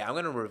be like, hey, I'm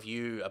going to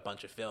review a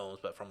bunch of films,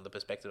 but from the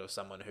perspective of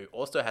someone who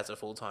also has a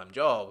full-time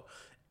job.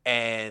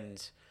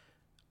 And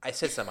I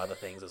said some other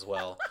things as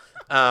well.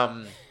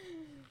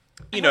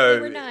 You know, they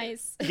were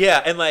nice.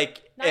 Yeah, and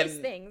like nice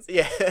things.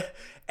 Yeah,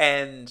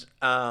 and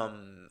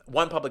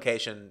one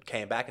publication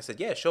came back and said,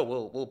 yeah, sure,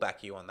 we'll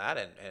back you on that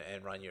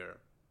and run your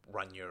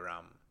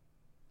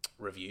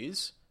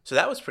reviews. So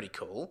that was pretty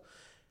cool.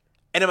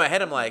 And in my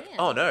head, I'm like,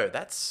 oh no,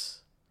 that's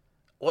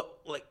what,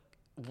 like,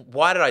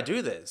 why did I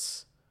do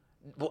this?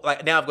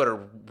 Like, now I've got to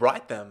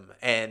write them,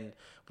 and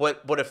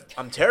what if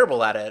I'm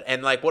terrible at it,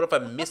 and like, what if I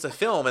miss a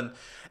film, and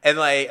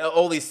like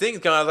all these things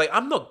going. I was like,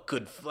 I'm not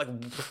good. Like,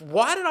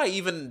 why did I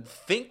even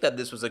think that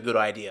this was a good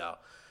idea?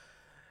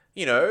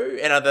 You know,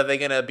 and are they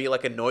gonna be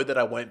like annoyed that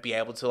I won't be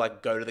able to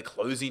like go to the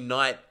closing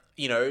night,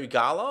 you know,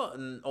 gala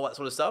and all that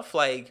sort of stuff?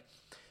 Like,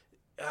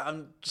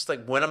 I'm just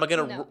like, when am I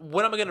gonna watch?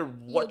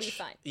 You'll be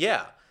fine.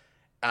 Yeah,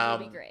 it'll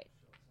be great.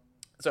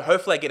 So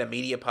hopefully I get a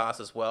media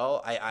pass as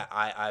well.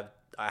 I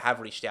have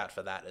reached out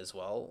for that as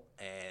well.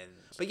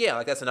 But yeah,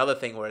 like that's another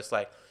thing where it's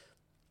like,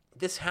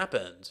 this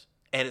happened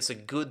and it's a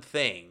good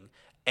thing.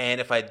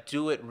 And if I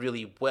do it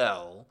really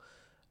well,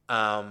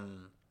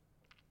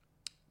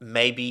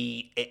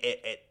 maybe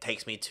it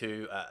takes me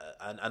to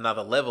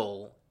another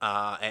level.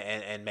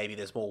 And maybe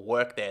there's more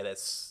work there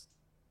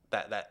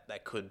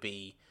that could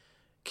be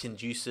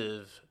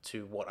conducive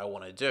to what I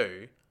want to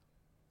do.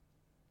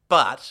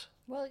 But...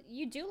 Well,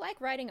 you do like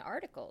writing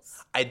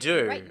articles. I do.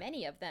 You write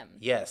many of them.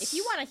 Yes. If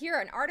you want to hear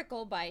an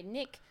article by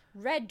Nick,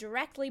 read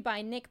directly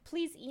by Nick,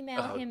 please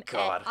email him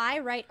at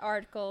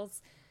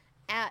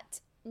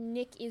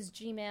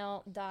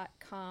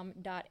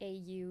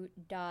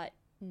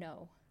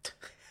iwritearticles@nickisgmail.com.au.no.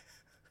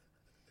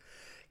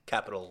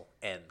 Capital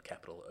N,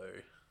 capital O.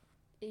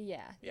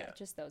 Yeah,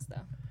 just those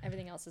though.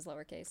 Everything else is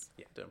lowercase.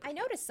 Yeah, I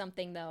noticed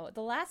something though.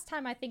 The last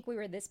time I think we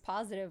were this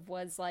positive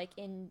was like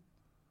in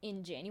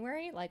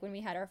January, like when we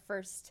had our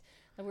first,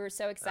 like we were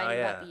so excited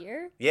about the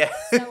year. Yeah.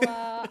 So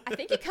I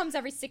think it comes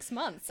every 6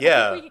 months.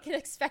 Yeah. I think we can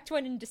expect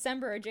one in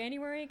December or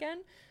January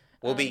again.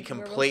 We'll be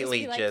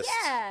completely we'll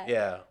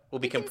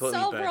be completely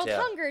solve burnt world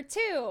out. hunger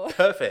too.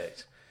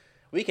 Perfect.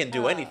 We can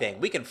do anything.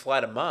 We can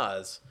fly to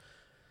Mars.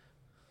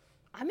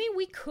 I mean,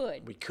 we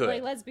could.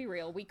 Like, let's be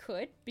real. We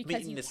could,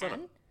 because you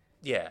can.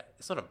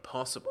 It's not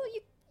impossible. Well,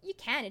 you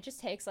can. It just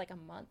takes like a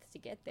month to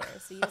get there.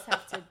 So you just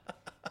have to...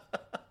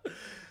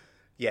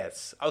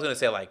 Yes. I was going to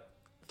say like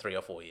 3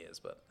 or 4 years,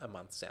 but a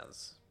month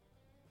sounds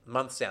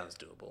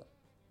doable.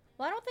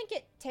 Well, I don't think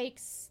it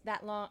takes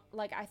that long.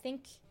 Like, I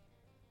think...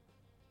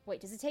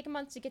 Wait, does it take a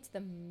month to get to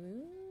the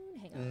moon?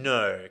 Hang on.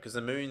 No, because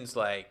the moon's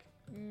like...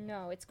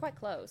 No, it's quite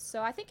close.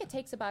 So I think it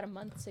takes about a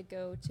month to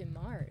go to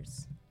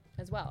Mars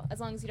as well, as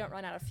long as you don't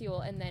run out of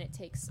fuel, and then it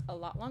takes a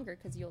lot longer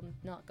because you'll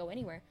not go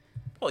anywhere.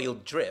 Well, you'll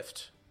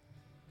drift.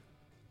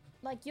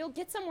 Like, you'll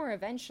get somewhere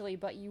eventually,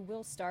 but you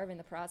will starve in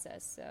the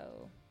process,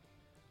 so...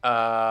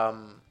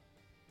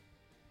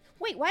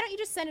 Wait, why don't you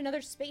just send another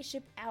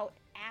spaceship out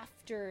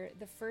after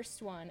the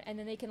first one, and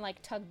then they can,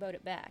 like, tugboat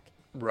it back?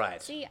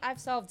 Right. See, I've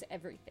solved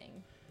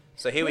everything.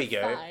 So here we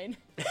go. Fine.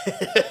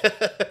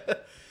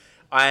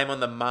 I am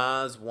on the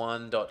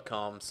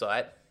Mars1.com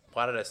site.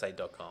 Why did I say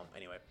 .com?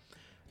 Anyway,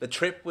 the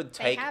trip would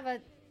take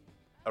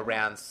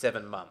around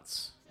 7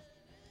 months.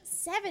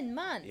 7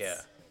 months?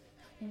 Yeah.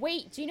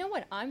 Wait, do you know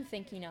what I'm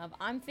thinking of?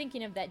 I'm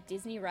thinking of that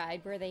Disney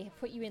ride where they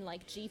put you in,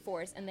 like,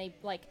 G-Force, and they,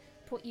 like,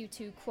 put you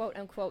to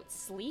quote-unquote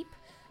sleep,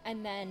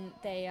 and then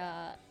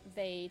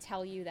they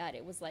tell you that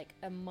it was, like,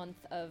 a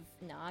month of...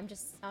 No, I'm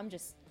just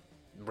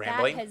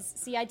Rambling?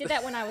 See, I did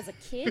that when I was a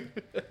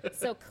kid,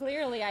 so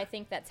clearly I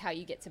think that's how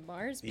you get to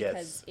Mars,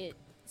 because it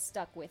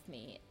stuck with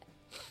me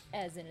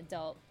as an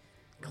adult.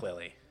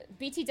 Clearly.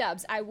 BT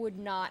dubs, I would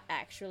not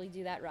actually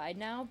do that ride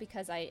now,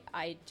 because I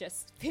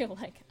just feel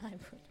like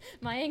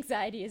my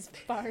anxiety is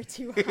far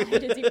too high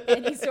to do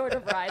any sort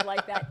of ride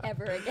like that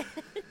ever again.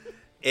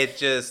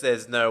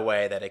 There's no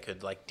way that it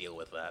could, like, deal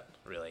with that,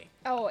 really.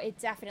 Oh, it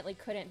definitely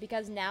couldn't,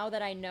 because now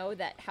that I know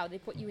that how they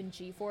put you in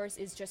G-Force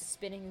is just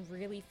spinning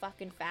really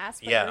fucking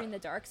fast, but you're in the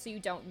dark, so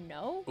you don't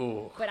know.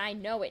 Ooh. But I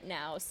know it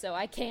now, so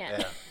I can't.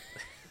 Yeah.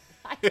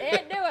 I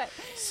can't do it.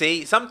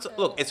 See,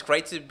 look, it's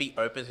great to be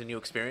open to new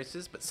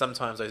experiences, but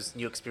sometimes those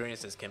new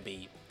experiences can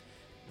be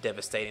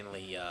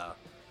devastatingly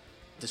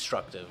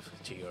destructive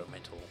to your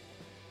mental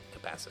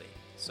capacity.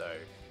 So...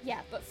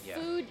 Yeah, but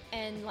food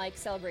and, like,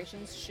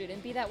 celebrations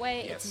shouldn't be that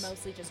way. Yes. It's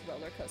mostly just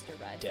roller coaster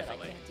rides that I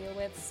can't deal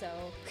with. So,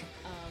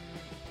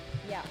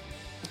 yeah.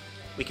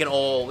 We can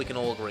all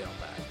agree on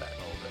that.